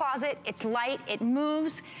it in the closet, it's light, it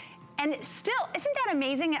moves, and it's still, isn't that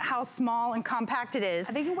amazing at how small and compact it is?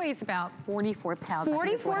 I think it weighs about 44 pounds.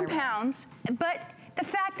 44 pounds, but the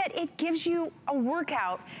fact that it gives you a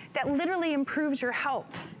workout that literally improves your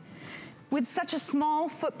health with such a small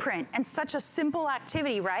footprint and such a simple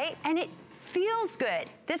activity, right? And it feels good.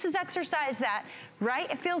 This is exercise that,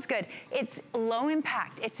 right? It feels good. It's low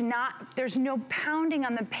impact. It's not, there's no pounding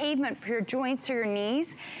on the pavement for your joints or your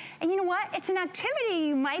knees. And you know what? It's an activity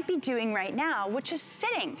you might be doing right now, which is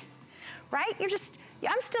sitting, right?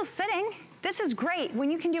 I'm still sitting. This is great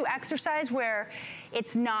when you can do exercise where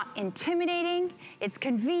it's not intimidating, it's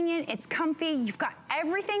convenient, it's comfy, you've got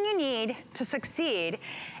everything you need to succeed.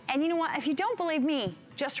 And you know what? If you don't believe me,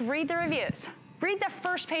 just read the reviews. Read the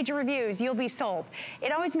first page of reviews, you'll be sold.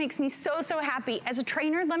 It always makes me so, so happy. As a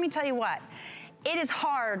trainer, let me tell you what, it is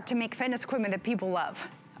hard to make fitness equipment that people love.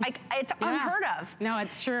 Like, it's unheard of. No,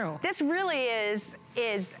 it's true. This really is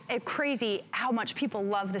crazy how much people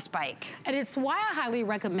love this bike. And it's why I highly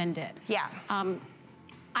recommend it. Yeah.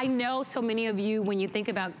 I know so many of you, when you think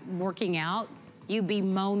about working out, you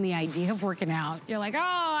bemoan the idea of working out. You're like, oh,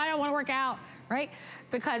 I don't want to work out, right?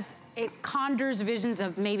 Because it conjures visions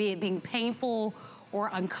of maybe it being painful or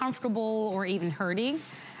uncomfortable or even hurting.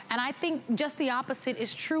 And I think just the opposite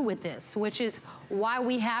is true with this, which is why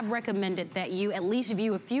we have recommended that you at least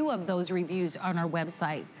view a few of those reviews on our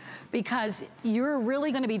website, because you're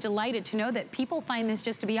really going to be delighted to know that people find this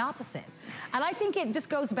just to be opposite. And I think it just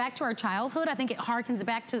goes back to our childhood. I think it harkens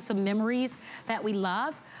back to some memories that we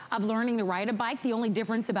love of learning to ride a bike. The only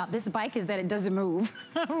difference about this bike is that it doesn't move,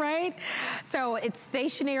 right? So it's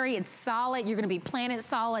stationary, it's solid. You're gonna be planted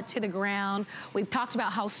solid to the ground. We've talked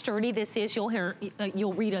about how sturdy this is.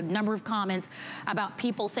 You'll read a number of comments about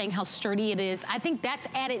people saying how sturdy it is. I think that's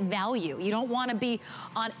added value. You don't wanna be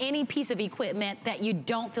on any piece of equipment that you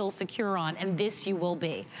don't feel secure on, and this you will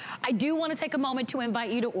be. I do wanna take a moment to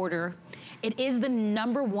invite you to order. It is the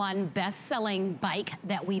 #1 best-selling bike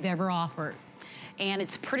that we've ever offered. And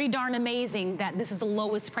it's pretty darn amazing that this is the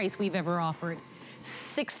lowest price we've ever offered.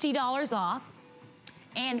 $60 off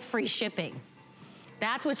and free shipping.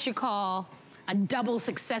 That's what you call a double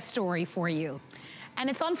success story for you.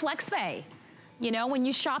 And it's on FlexPay. You know, when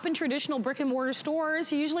you shop in traditional brick and mortar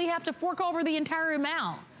stores, you usually have to fork over the entire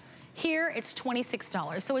amount. Here, it's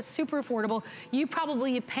 $26, so it's super affordable. You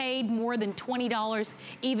probably have paid more than $20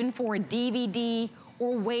 even for a DVD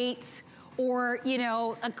or weights or, you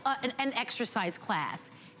know, an exercise class.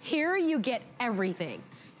 Here you get everything.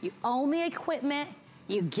 You own the equipment,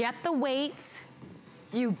 you get the weights,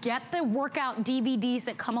 you get the workout DVDs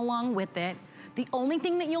that come along with it. The only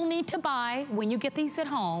thing that you'll need to buy when you get these at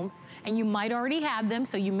home, and you might already have them,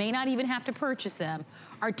 so you may not even have to purchase them,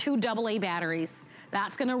 are 2 AA batteries.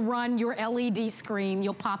 That's gonna run your LED screen.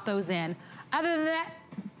 You'll pop those in. Other than that,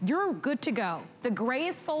 you're good to go. The gray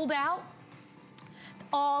is sold out.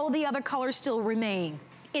 All the other colors still remain.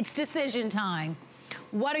 It's decision time.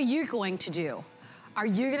 What are you going to do? Are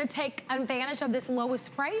you gonna take advantage of this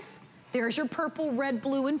lowest price? There's your purple, red,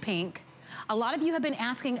 blue, and pink. A lot of you have been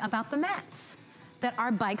asking about the mats that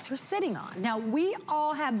our bikes are sitting on. Now, we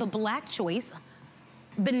all have the black choice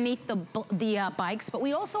beneath the bikes, but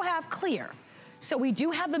we also have clear. So we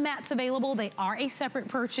do have the mats available. They are a separate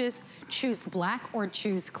purchase. Choose black or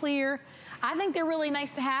choose clear. I think they're really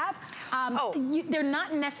nice to have. They're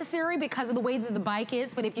not necessary because of the way that the bike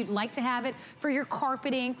is, but if you'd like to have it for your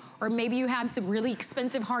carpeting, or maybe you have some really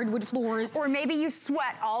expensive hardwood floors. Or maybe you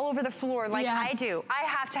sweat all over the floor like I do. I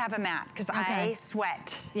have to have a mat because I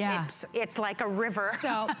sweat. Yeah. It's like a river.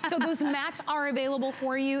 So those mats are available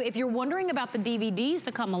for you. If you're wondering about the DVDs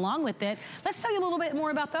that come along with it, let's tell you a little bit more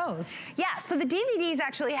about those. Yeah, so the DVDs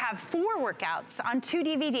actually have 4 workouts on 2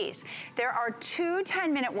 DVDs. There are 2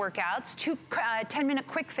 10-minute workouts, 2 2 10-minute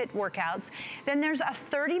quick fit workouts. Then there's a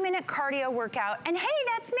 30-minute cardio workout. And hey,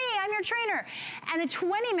 that's me, I'm your trainer. And a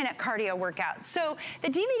 20-minute cardio workout. So the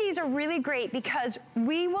DVDs are really great because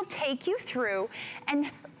we will take you through and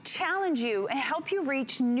challenge you and help you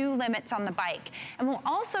reach new limits on the bike. And we'll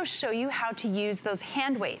also show you how to use those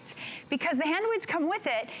hand weights, because the hand weights come with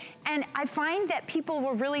it. And I find that people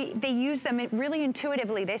will they use them really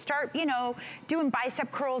intuitively. They start, you know, doing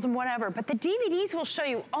bicep curls and whatever, but the DVDs will show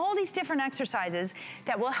you all these different exercises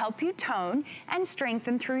that will help you tone and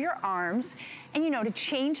strengthen through your arms and, you know, to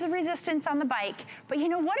change the resistance on the bike. But you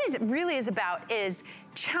know, what it really is about is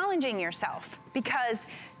challenging yourself, because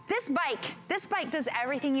this bike does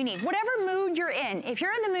everything you need. Whatever mood you're in, if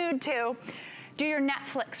you're in the mood to do your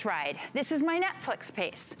Netflix ride, this is my Netflix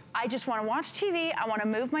pace. I just wanna watch TV, I wanna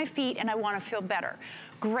move my feet, and I wanna feel better.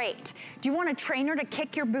 Great. Do you want a trainer to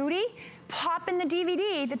kick your booty? Pop in the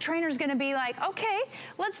DVD, the trainer's gonna be like, okay,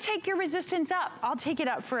 let's take your resistance up. I'll take it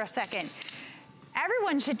up for a second.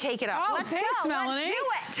 Everyone should take it up. Oh, let's thanks, go. Melanie.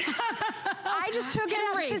 Let's do it. I just took it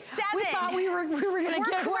up to 7. We thought we were gonna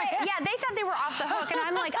get away. Yeah, they thought they were off the hook, and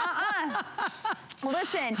I'm like,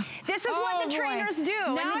 Listen, this is what the trainers do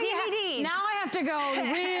in the DVDs. Now I have to go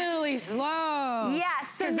really slow. Yes,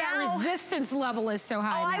 so because that resistance level is so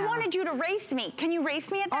high. I wanted you to race me. Can you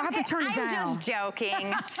race me at that? I'll have to turn it down. I'm just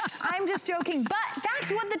joking. I'm just joking. But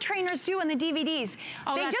that's what the trainers do in the DVDs.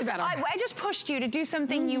 Oh, that's better. I just pushed you to do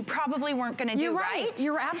something you probably weren't going to do, right?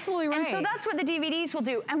 You're absolutely right. And so that's what the DVDs will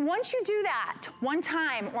do. And once you do that one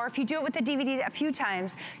time, or if you do it with the DVDs a few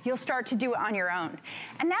times, you'll start to do it on your own.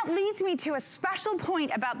 And that leads me to a special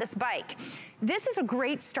point about this bike. This is a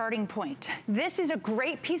great starting point. This is a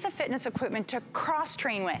great piece of fitness equipment to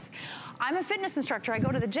cross-train with. I'm a fitness instructor, I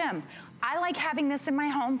go to the gym. I like having this in my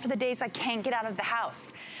home for the days I can't get out of the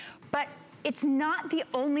house. But it's not the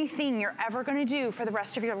only thing you're ever gonna do for the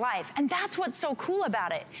rest of your life. And that's what's so cool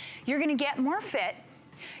about it. You're gonna get more fit,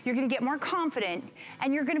 you're gonna get more confident,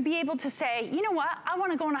 and you're gonna be able to say, you know what, I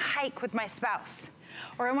wanna go on a hike with my spouse.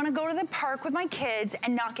 Or I wanna go to the park with my kids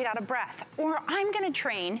and not get out of breath. Or I'm gonna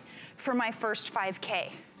train for my first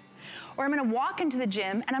 5K. Or I'm gonna walk into the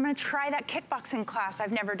gym and I'm gonna try that kickboxing class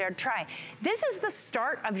I've never dared try. This is the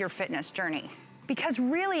start of your fitness journey. Because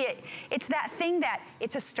really, it's that thing that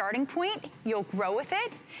it's a starting point, you'll grow with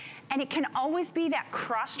it, and it can always be that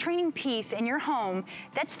cross-training piece in your home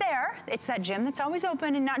that's there. It's that gym that's always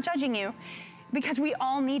open and not judging you, because we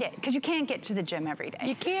all need it, because you can't get to the gym every day.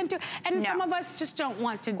 You can't do, and some of us just don't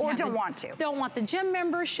want to. Or don't want to. Don't want the gym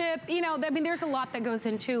membership. You know, I mean, there's a lot that goes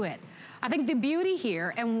into it. I think the beauty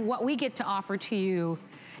here and what we get to offer to you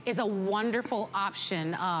is a wonderful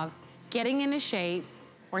option of getting into shape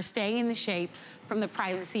or staying in the shape from the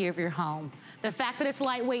privacy of your home. The fact that it's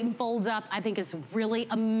lightweight and folds up, I think is really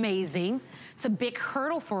amazing. It's a big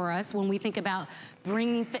hurdle for us when we think about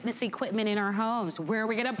bringing fitness equipment in our homes. Where are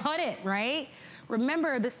we gonna put it, right?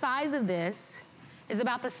 Remember, the size of this is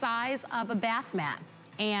about the size of a bath mat.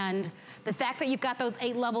 And the fact that you've got those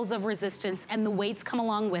 8 levels of resistance and the weights come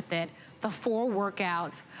along with it, the 4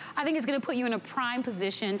 workouts, I think it's gonna put you in a prime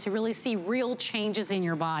position to really see real changes in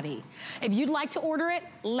your body. If you'd like to order it,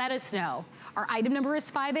 let us know. Our item number is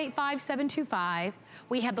 585725.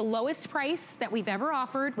 We have the lowest price that we've ever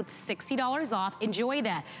offered with $60 off. Enjoy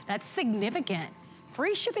that. That's significant.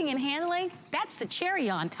 Free shipping and handling, that's the cherry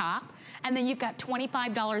on top. And then you've got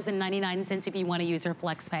 $25.99 if you want to use our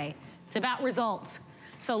FlexPay. It's about results.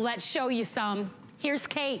 So let's show you some. Here's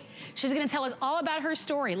Kate. She's going to tell us all about her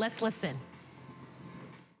story. Let's listen.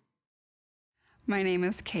 My name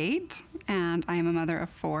is Kate, and I am a mother of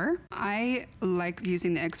 4. I like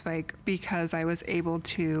using the X-Bike because I was able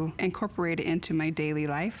to incorporate it into my daily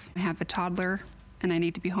life. I have a toddler, and I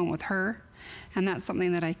need to be home with her, and that's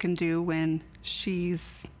something that I can do when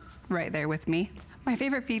she's right there with me. My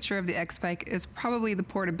favorite feature of the X-Bike is probably the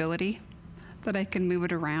portability, that I can move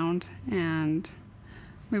it around and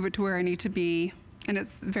move it to where I need to be, and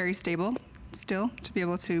it's very stable still, to be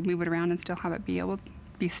able to move it around and still have it be able to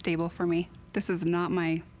be stable for me. This is not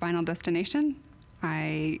my final destination.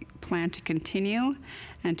 I plan to continue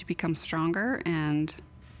and to become stronger and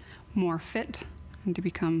more fit and to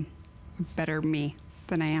become a better me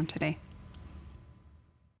than I am today.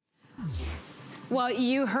 Well,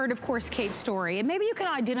 you heard, of course, Kate's story, and maybe you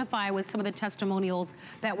can identify with some of the testimonials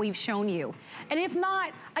that we've shown you. And if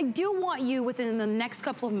not, I do want you within the next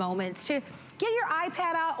couple of moments to get your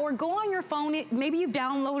iPad out or go on your phone. Maybe you've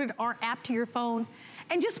downloaded our app to your phone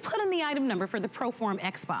and just put in the item number for the ProForm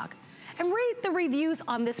X-Bike. and read the reviews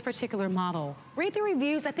on this particular model. Read the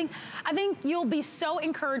reviews. I think you'll be so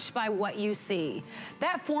encouraged by what you see.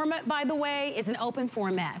 That format, by the way, is an open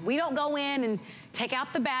format. We don't go in and take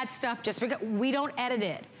out the bad stuff just because we don't edit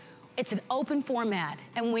it. It's an open format.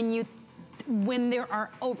 And when there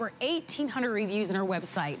are over 1,800 reviews on our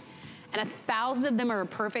website, and 1,000 of them are a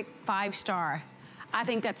perfect 5-star, I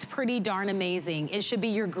think that's pretty darn amazing. It should be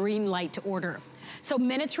your green light to order. So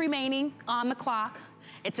minutes remaining on the clock.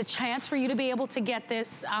 It's a chance for you to be able to get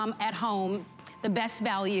this at home, the best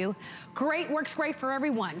value. Great, works great for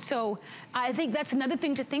everyone. So I think that's another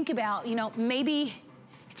thing to think about. You know, maybe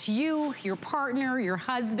it's you, your partner, your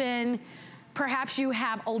husband. Perhaps you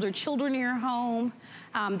have older children in your home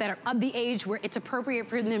that are of the age where it's appropriate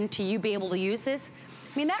for them to be able to use this.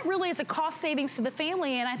 I mean, that really is a cost savings to the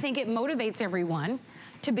family, and I think it motivates everyone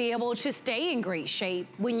to be able to stay in great shape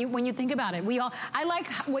when you think about it. I like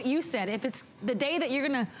what you said. If it's the day that you're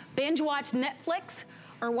gonna binge watch Netflix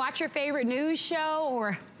or watch your favorite news show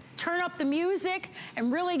or turn up the music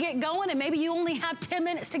and really get going, and maybe you only have 10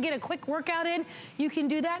 minutes to get a quick workout in, you can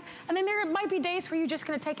do that. And then there might be days where you're just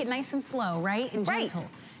gonna take it nice and slow, right? And gentle.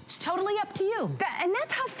 It's totally up to you. And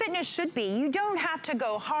that's how fitness should be. You don't have to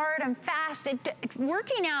go hard and fast.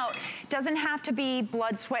 Working out doesn't have to be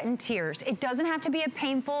blood, sweat, and tears. It doesn't have to be a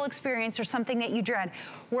painful experience or something that you dread.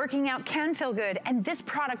 Working out can feel good, and this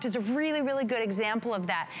product is a really, really good example of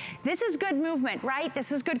that. This is good movement, right?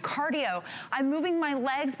 This is good cardio. I'm moving my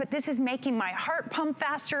legs, but this is making my heart pump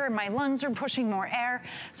faster and my lungs are pushing more air.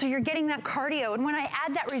 So you're getting that cardio. And when I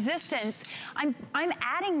add that resistance, I'm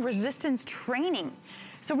adding resistance training.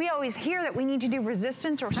 So we always hear that we need to do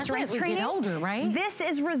resistance or strength training. Get older, right? This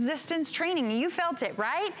is resistance training. You felt it,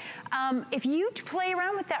 right? If you play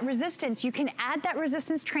around with that resistance, you can add that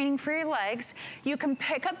resistance training for your legs. You can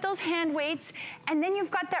pick up those hand weights, and then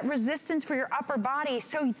you've got that resistance for your upper body.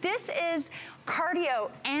 So this is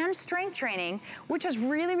cardio and strength training, which is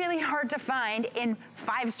really, really hard to find in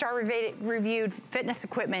 5-star reviewed fitness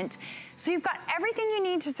equipment. So you've got everything you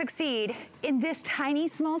need to succeed in this tiny,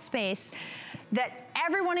 small space that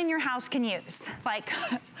everyone in your house can use. Like,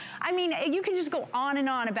 I mean, you can just go on and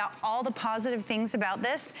on about all the positive things about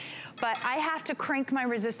this, but I have to crank my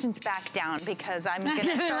resistance back down because I'm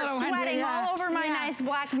gonna start sweating all over my nice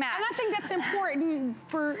black mat. And I think that's important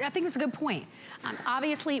I think it's a good point.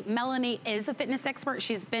 Obviously, Melanie is a fitness expert.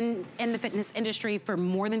 She's been in the fitness industry for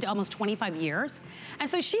more than almost 25 years. And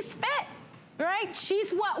so she's fit, right?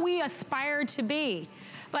 She's what we aspire to be.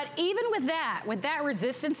 But even with that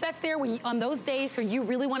resistance that's there, on those days where you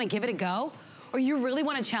really want to give it a go, or you really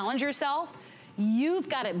want to challenge yourself, you've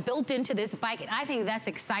got it built into this bike. And I think that's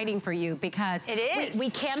exciting for you because it is. We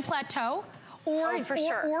can plateau. Or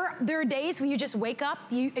there are days when you just wake up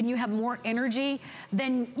and you have more energy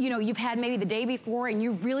than you've had maybe the day before, and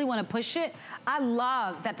you really want to push it. I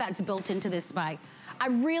love that that's built into this bike. I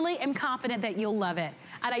really am confident that you'll love it.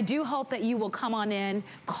 And I do hope that you will come on in,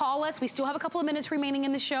 call us. We still have a couple of minutes remaining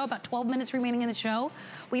in the show, about 12 minutes remaining in the show.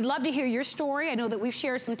 We'd love to hear your story. I know that we've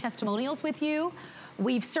shared some testimonials with you.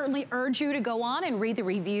 We've certainly urged you to go on and read the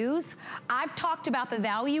reviews. I've talked about the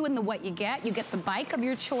value and what you get. You get the bike of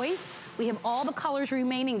your choice. We have all the colors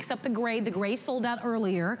remaining except the gray. The gray sold out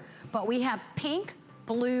earlier, but we have pink,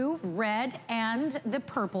 blue, red, and the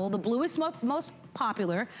purple. The blue is most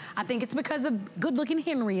popular. I think it's because of good-looking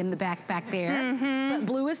Henry in the back there. But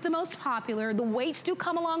blue is the most popular. The weights do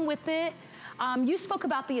come along with it. You spoke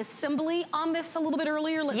about the assembly on this a little bit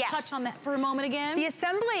earlier. Let's touch on that for a moment again. The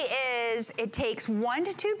assembly it takes 1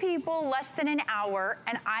 to 2 people, less than an hour,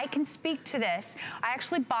 and I can speak to this. I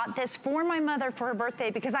actually bought this for my mother for her birthday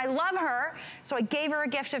because I love her, so I gave her a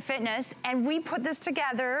gift of fitness, and we put this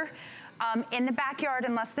together in the backyard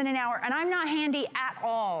in less than an hour, and I'm not handy at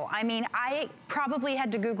all. I mean, I probably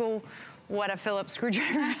had to Google what a Phillips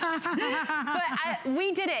screwdriver is. But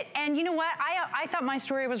we did it, and you know what? I thought my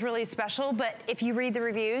story was really special, but if you read the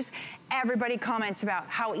reviews, everybody comments about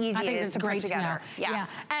how easy it is to put together. Yeah.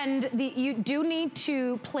 And you do need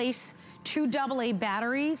to place 2 AA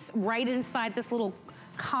batteries right inside this little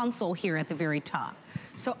console here at the very top.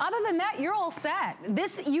 So other than that, you're all set.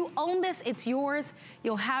 You own this, it's yours.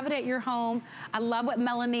 You'll have it at your home. I love what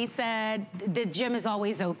Melanie said. The gym is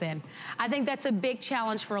always open. I think that's a big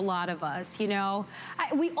challenge for a lot of us,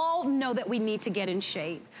 We all know that we need to get in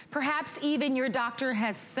shape. Perhaps even your doctor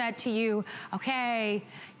has said to you, okay,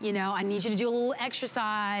 I need you to do a little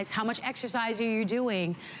exercise. How much exercise are you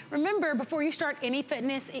doing? Remember, before you start any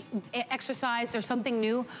fitness exercise or something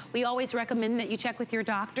new, we always recommend that you check with your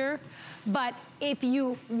doctor. But if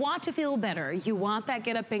you want to feel better, you want that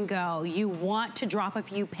get up and go, you want to drop a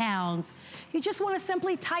few pounds, you just want to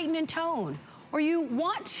simply tighten and tone, or you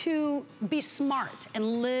want to be smart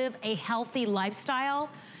and live a healthy lifestyle,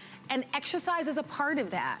 and exercise is a part of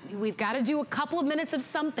that. We've got to do a couple of minutes of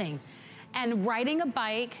something. And riding a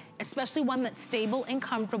bike, especially one that's stable and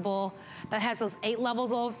comfortable, that has those 8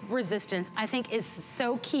 levels of resistance, I think is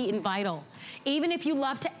so key and vital. Even if you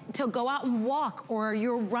love to go out and walk, or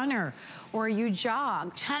you're a runner, or you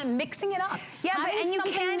jog, mixing it up. Yeah, and you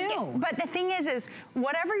can, new. But the thing is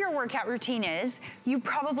whatever your workout routine is, you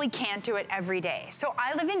probably can't do it every day. So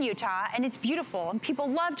I live in Utah, and it's beautiful, and people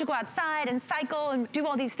love to go outside and cycle and do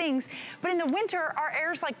all these things. But in the winter, our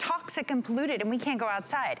air's like toxic and polluted, and we can't go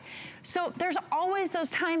outside. So there's always those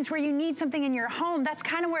times where you need something in your home. That's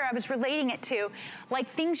kind of where I was relating it to, like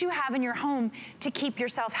things you have in your home to keep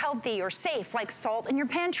yourself healthy or safe, like salt in your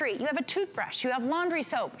pantry. You have a toothbrush, you have laundry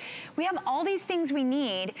soap. We have all these things we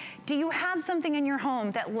need. Do you have something in your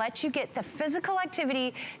home that lets you get the physical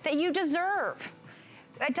activity that you deserve?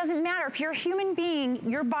 It doesn't matter. If you're a human being,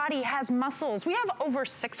 your body has muscles. We have over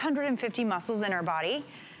 650 muscles in our body,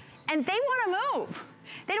 and they want to move.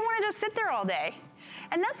 They don't want to just sit there all day.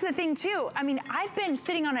 And that's the thing too. I mean, I've been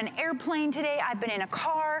sitting on an airplane today, I've been in a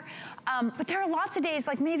car, but there are lots of days,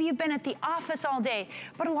 like maybe you've been at the office all day,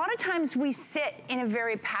 but a lot of times we sit in a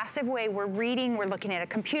very passive way. We're reading, we're looking at a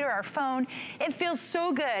computer, our phone. It feels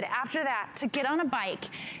so good after that to get on a bike,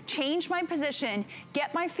 change my position,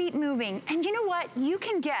 get my feet moving. And you know what? You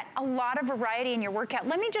can get a lot of variety in your workout.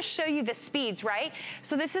 Let me just show you the speeds, right?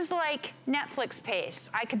 So this is like Netflix pace.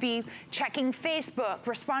 I could be checking Facebook,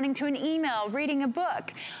 responding to an email, reading a book.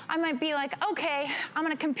 I might be like, okay, I'm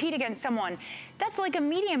gonna compete against someone. That's like a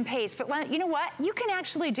medium pace, but you know what? You can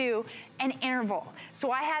actually do an interval. So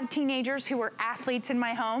I have teenagers who are athletes in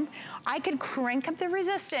my home. I could crank up the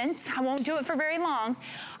resistance. I won't do it for very long.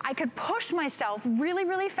 I could push myself really,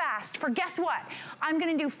 really fast for, guess what? I'm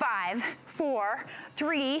gonna do 5, 4,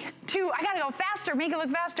 3, 2, I gotta go faster, make it look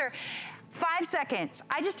faster. 5 seconds.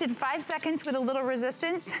 I just did 5 seconds with a little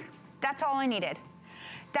resistance. That's all I needed.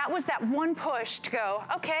 That was that one push to go,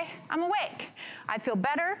 okay, I'm awake. I feel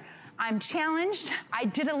better, I'm challenged. I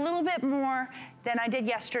did a little bit more than I did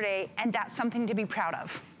yesterday, and that's something to be proud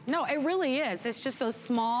of. No, it really is. It's just those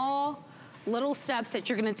small little steps that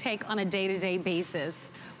you're gonna take on a day-to-day basis.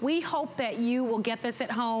 We hope that you will get this at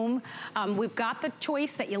home. We've got the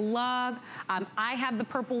choice that you love. I have the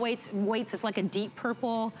purple weights. It's like a deep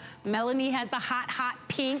purple. Melanie has the hot, hot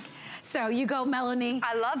pink. So you go, Melanie.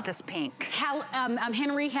 I love this pink.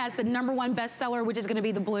 Henry has the #1 bestseller, which is gonna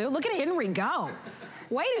be the blue. Look at Henry go.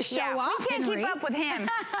 Way to show off, we can't Henry. keep up with him.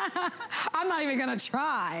 I'm not even gonna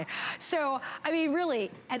try. So, I mean, really,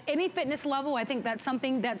 at any fitness level, I think that's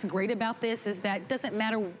something that's great about this, is that it doesn't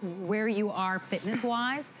matter where you are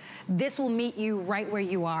fitness-wise, this will meet you right where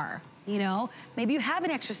you are, you know? Maybe you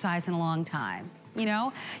haven't exercised in a long time, you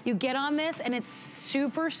know? You get on this and it's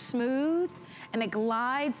super smooth, and it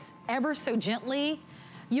glides ever so gently.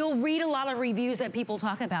 You'll read a lot of reviews that people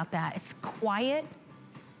talk about that. It's quiet.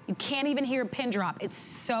 You can't even hear a pin drop. It's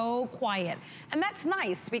so quiet. And that's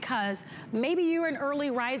nice, because maybe you're an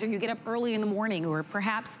early riser, you get up early in the morning, or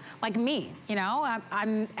perhaps like me, you know,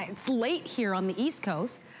 it's late here on the East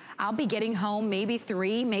Coast. I'll be getting home maybe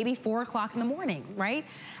 3, maybe 4 o'clock in the morning, right?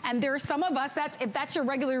 And there are some of us, if that's your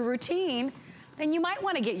regular routine, then you might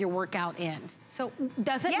want to get your workout in. So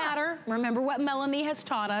doesn't matter. Remember what Melanie has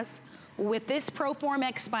taught us. With this ProForm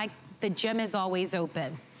X Bike, the gym is always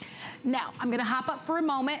open. Now, I'm gonna hop up for a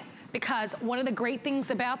moment, because one of the great things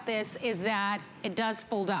about this is that it does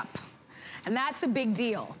fold up. And that's a big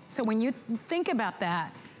deal. So when you think about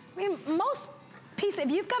that, I mean, most pieces, if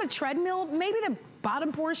you've got a treadmill, maybe the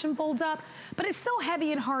bottom portion folds up, but it's still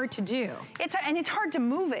heavy and hard to do. And it's hard to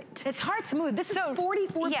move it. It's hard to move. This is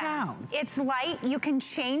 44 pounds. It's light. You can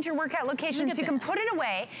change your workout locations. You can put it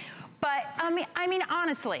away. But I mean,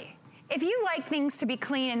 honestly, if you like things to be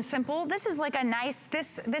clean and simple, this is like a nice,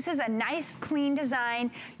 this is a nice, clean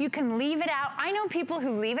design. You can leave it out. I know people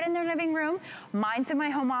who leave it in their living room. Mine's in my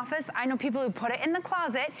home office. I know people who put it in the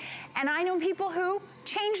closet. And I know people who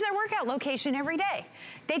change their workout location every day.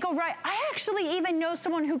 They go right. I actually even know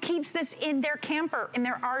someone who keeps this in their camper, in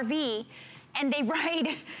their RV, and they ride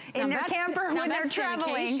in their camper when they're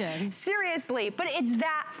traveling. Dedication. Seriously, but it's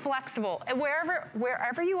that flexible. And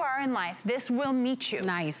wherever you are in life, this will meet you.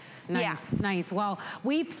 Nice, nice, nice. Well,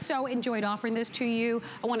 we've so enjoyed offering this to you.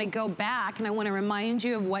 I want to go back and I want to remind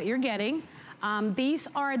you of what you're getting. These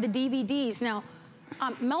are the DVDs. Now,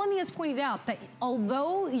 Melanie has pointed out that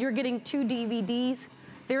although you're getting 2 DVDs,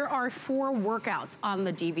 there are 4 workouts on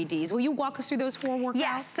the DVDs. Will you walk us through those 4 workouts?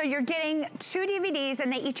 Yes, so you're getting 2 DVDs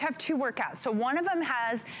and they each have 2 workouts. So one of them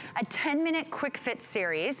has a 10-minute quick fit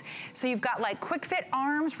series. So you've got like quick fit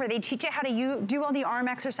arms where they teach you how to do all the arm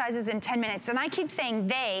exercises in 10 minutes. And I keep saying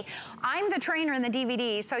I'm the trainer in the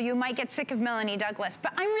DVD, so you might get sick of Melanie Douglas,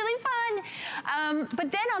 but I'm really fun.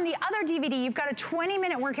 But then on the other DVD, you've got a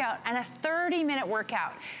 20-minute workout and a 30-minute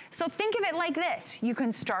workout. So think of it like this. You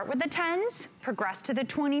can start with the 10s, progress to the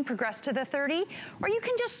 20, progress to the 30, or you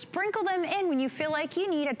can just sprinkle them in when you feel like you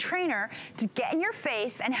need a trainer to get in your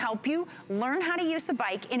face and help you learn how to use the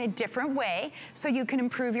bike in a different way so you can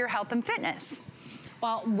improve your health and fitness.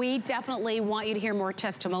 Well, we definitely want you to hear more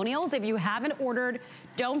testimonials. If you haven't ordered,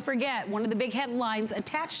 don't forget, one of the big headlines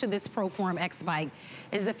attached to this ProForm X bike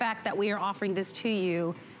is the fact that we are offering this to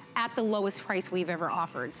you at the lowest price we've ever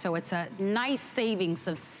offered. So it's a nice savings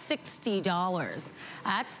of $60.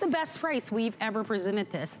 That's the best price we've ever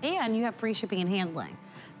presented this. And you have free shipping and handling.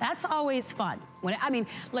 That's always fun.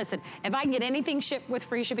 Listen, if I can get anything shipped with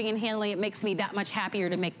free shipping and handling, it makes me that much happier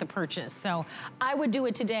to make the purchase. So I would do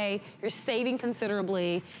it today. You're saving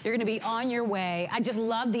considerably. You're gonna be on your way. I just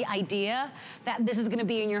love the idea that this is gonna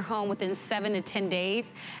be in your home within 7 to 10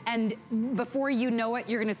 days. And before you know it,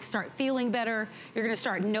 you're gonna start feeling better. You're gonna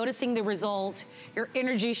start noticing the results. Your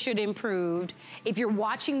energy should improve. If you're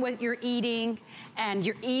watching what you're eating and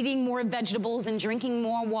you're eating more vegetables and drinking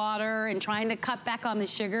more water and trying to cut back on the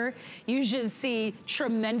sugar, you should see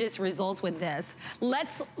tremendous results with this.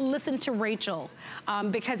 Let's listen to Rachel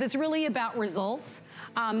because it's really about results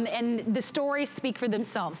and the stories speak for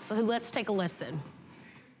themselves. So let's take a listen.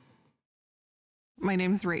 My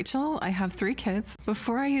name's Rachel. I have 3 kids.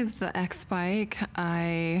 Before I used the X bike,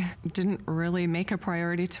 I didn't really make a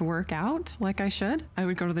priority to work out like I should. I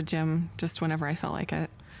would go to the gym just whenever I felt like it.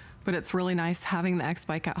 But it's really nice having the X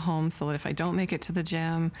bike at home so that if I don't make it to the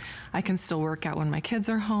gym, I can still work out when my kids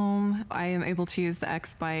are home. I am able to use the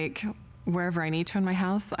X bike wherever I need to in my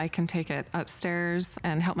house. I can take it upstairs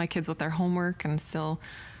and help my kids with their homework and still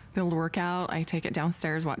be able to work out. I take it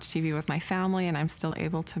downstairs, watch TV with my family, and I'm still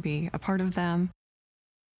able to be a part of them.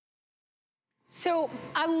 So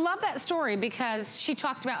I love that story because she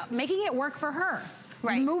talked about making it work for her.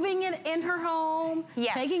 Right. Moving it in her home,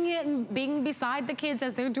 yes. Taking it and being beside the kids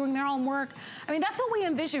as they're doing their homework. That's what we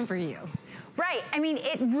envision for you. Right,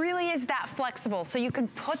 it really is that flexible. So you can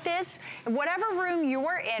put this in whatever room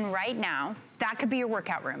you're in right now. That could be your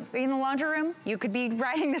workout room. Are you in the laundry room? You could be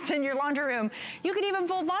riding this in your laundry room. You could even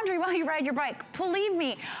fold laundry while you ride your bike. Believe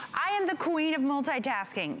me, I am the queen of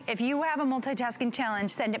multitasking. If you have a multitasking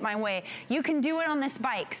challenge, send it my way. You can do it on this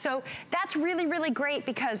bike. So that's really, really great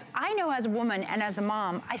because I know as a woman and as a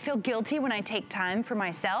mom, I feel guilty when I take time for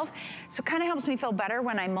myself. So it kind of helps me feel better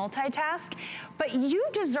when I multitask. But you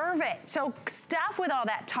deserve it. So stop with all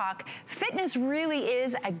that talk. Fitness really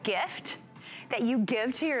is a gift that you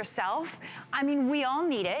give to yourself. We all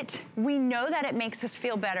need it. We know that it makes us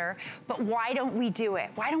feel better, but why don't we do it?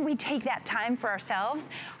 Why don't we take that time for ourselves?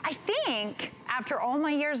 I think, after all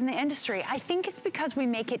my years in the industry, I think it's because we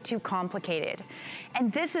make it too complicated.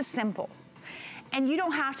 And this is simple. And you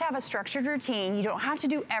don't have to have a structured routine. You don't have to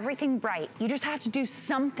do everything right. You just have to do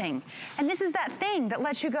something. And this is that thing that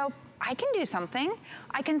lets you go, I can do something.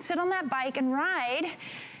 I can sit on that bike and ride,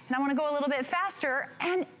 and I want to go a little bit faster.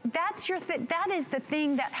 And that is the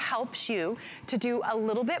thing that helps you to do a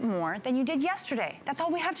little bit more than you did yesterday. That's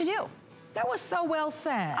all we have to do. That was so well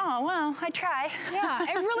said. Oh, well, I try. Yeah,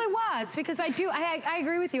 it really was, because I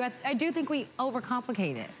agree with you. I do think we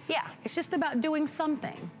overcomplicate it. Yeah. It's just about doing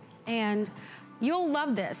something. And you'll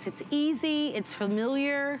love this. It's easy, it's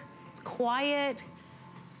familiar, it's quiet.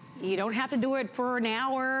 You don't have to do it for an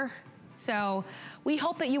hour. So we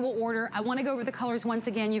hope that you will order. I want to go over the colors once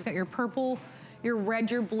again. You've got your purple, your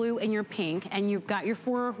red, your blue, and your pink, and you've got your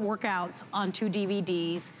 4 workouts on 2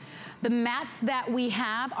 DVDs. The mats that we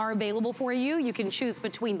have are available for you. You can choose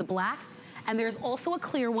between the black, and there's also a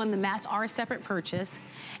clear one. The mats are a separate purchase.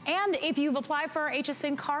 And if you've applied for our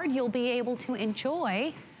HSN card, you'll be able to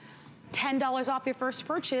enjoy $10 off your first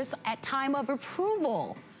purchase at time of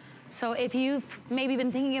approval. So if you've maybe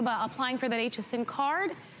been thinking about applying for that HSN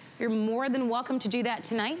card, you're more than welcome to do that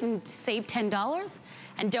tonight and save $10.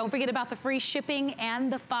 And don't forget about the free shipping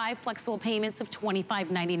and the 5 flexible payments of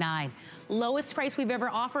 $25.99. Lowest price we've ever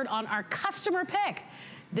offered on our customer pick.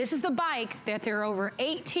 This is the bike that there are over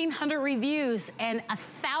 1,800 reviews, and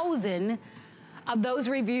 1,000 of those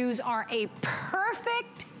reviews are a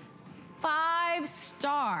perfect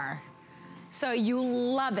 5-star. So you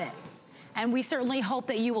love it. And we certainly hope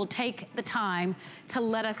that you will take the time to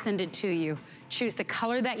let us send it to you. Choose the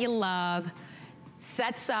color that you love.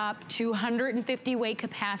 sets up, 250 weight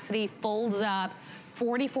capacity, folds up,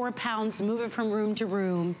 44 pounds, move it from room to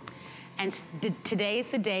room. And today's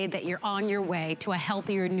the day that you're on your way to a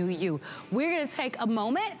healthier new you. We're gonna take a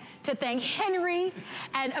moment to thank Henry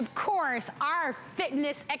and of course our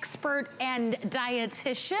fitness expert and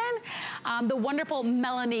dietitian, the wonderful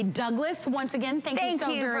Melanie Douglas. Once again, thank you so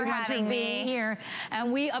very much for being here.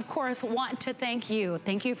 And we of course want to thank you.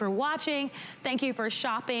 Thank you for watching. Thank you for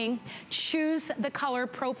shopping. Choose the color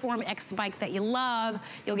ProForm X bike that you love.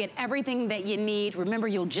 You'll get everything that you need. Remember,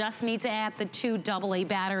 you'll just need to add the 2 AA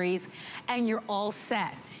batteries and you're all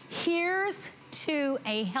set. Here's to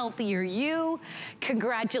a healthier you.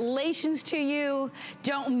 Congratulations to you.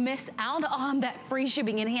 Don't miss out on that free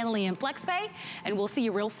shipping and handling in FlexPay, and we'll see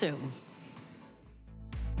you real soon.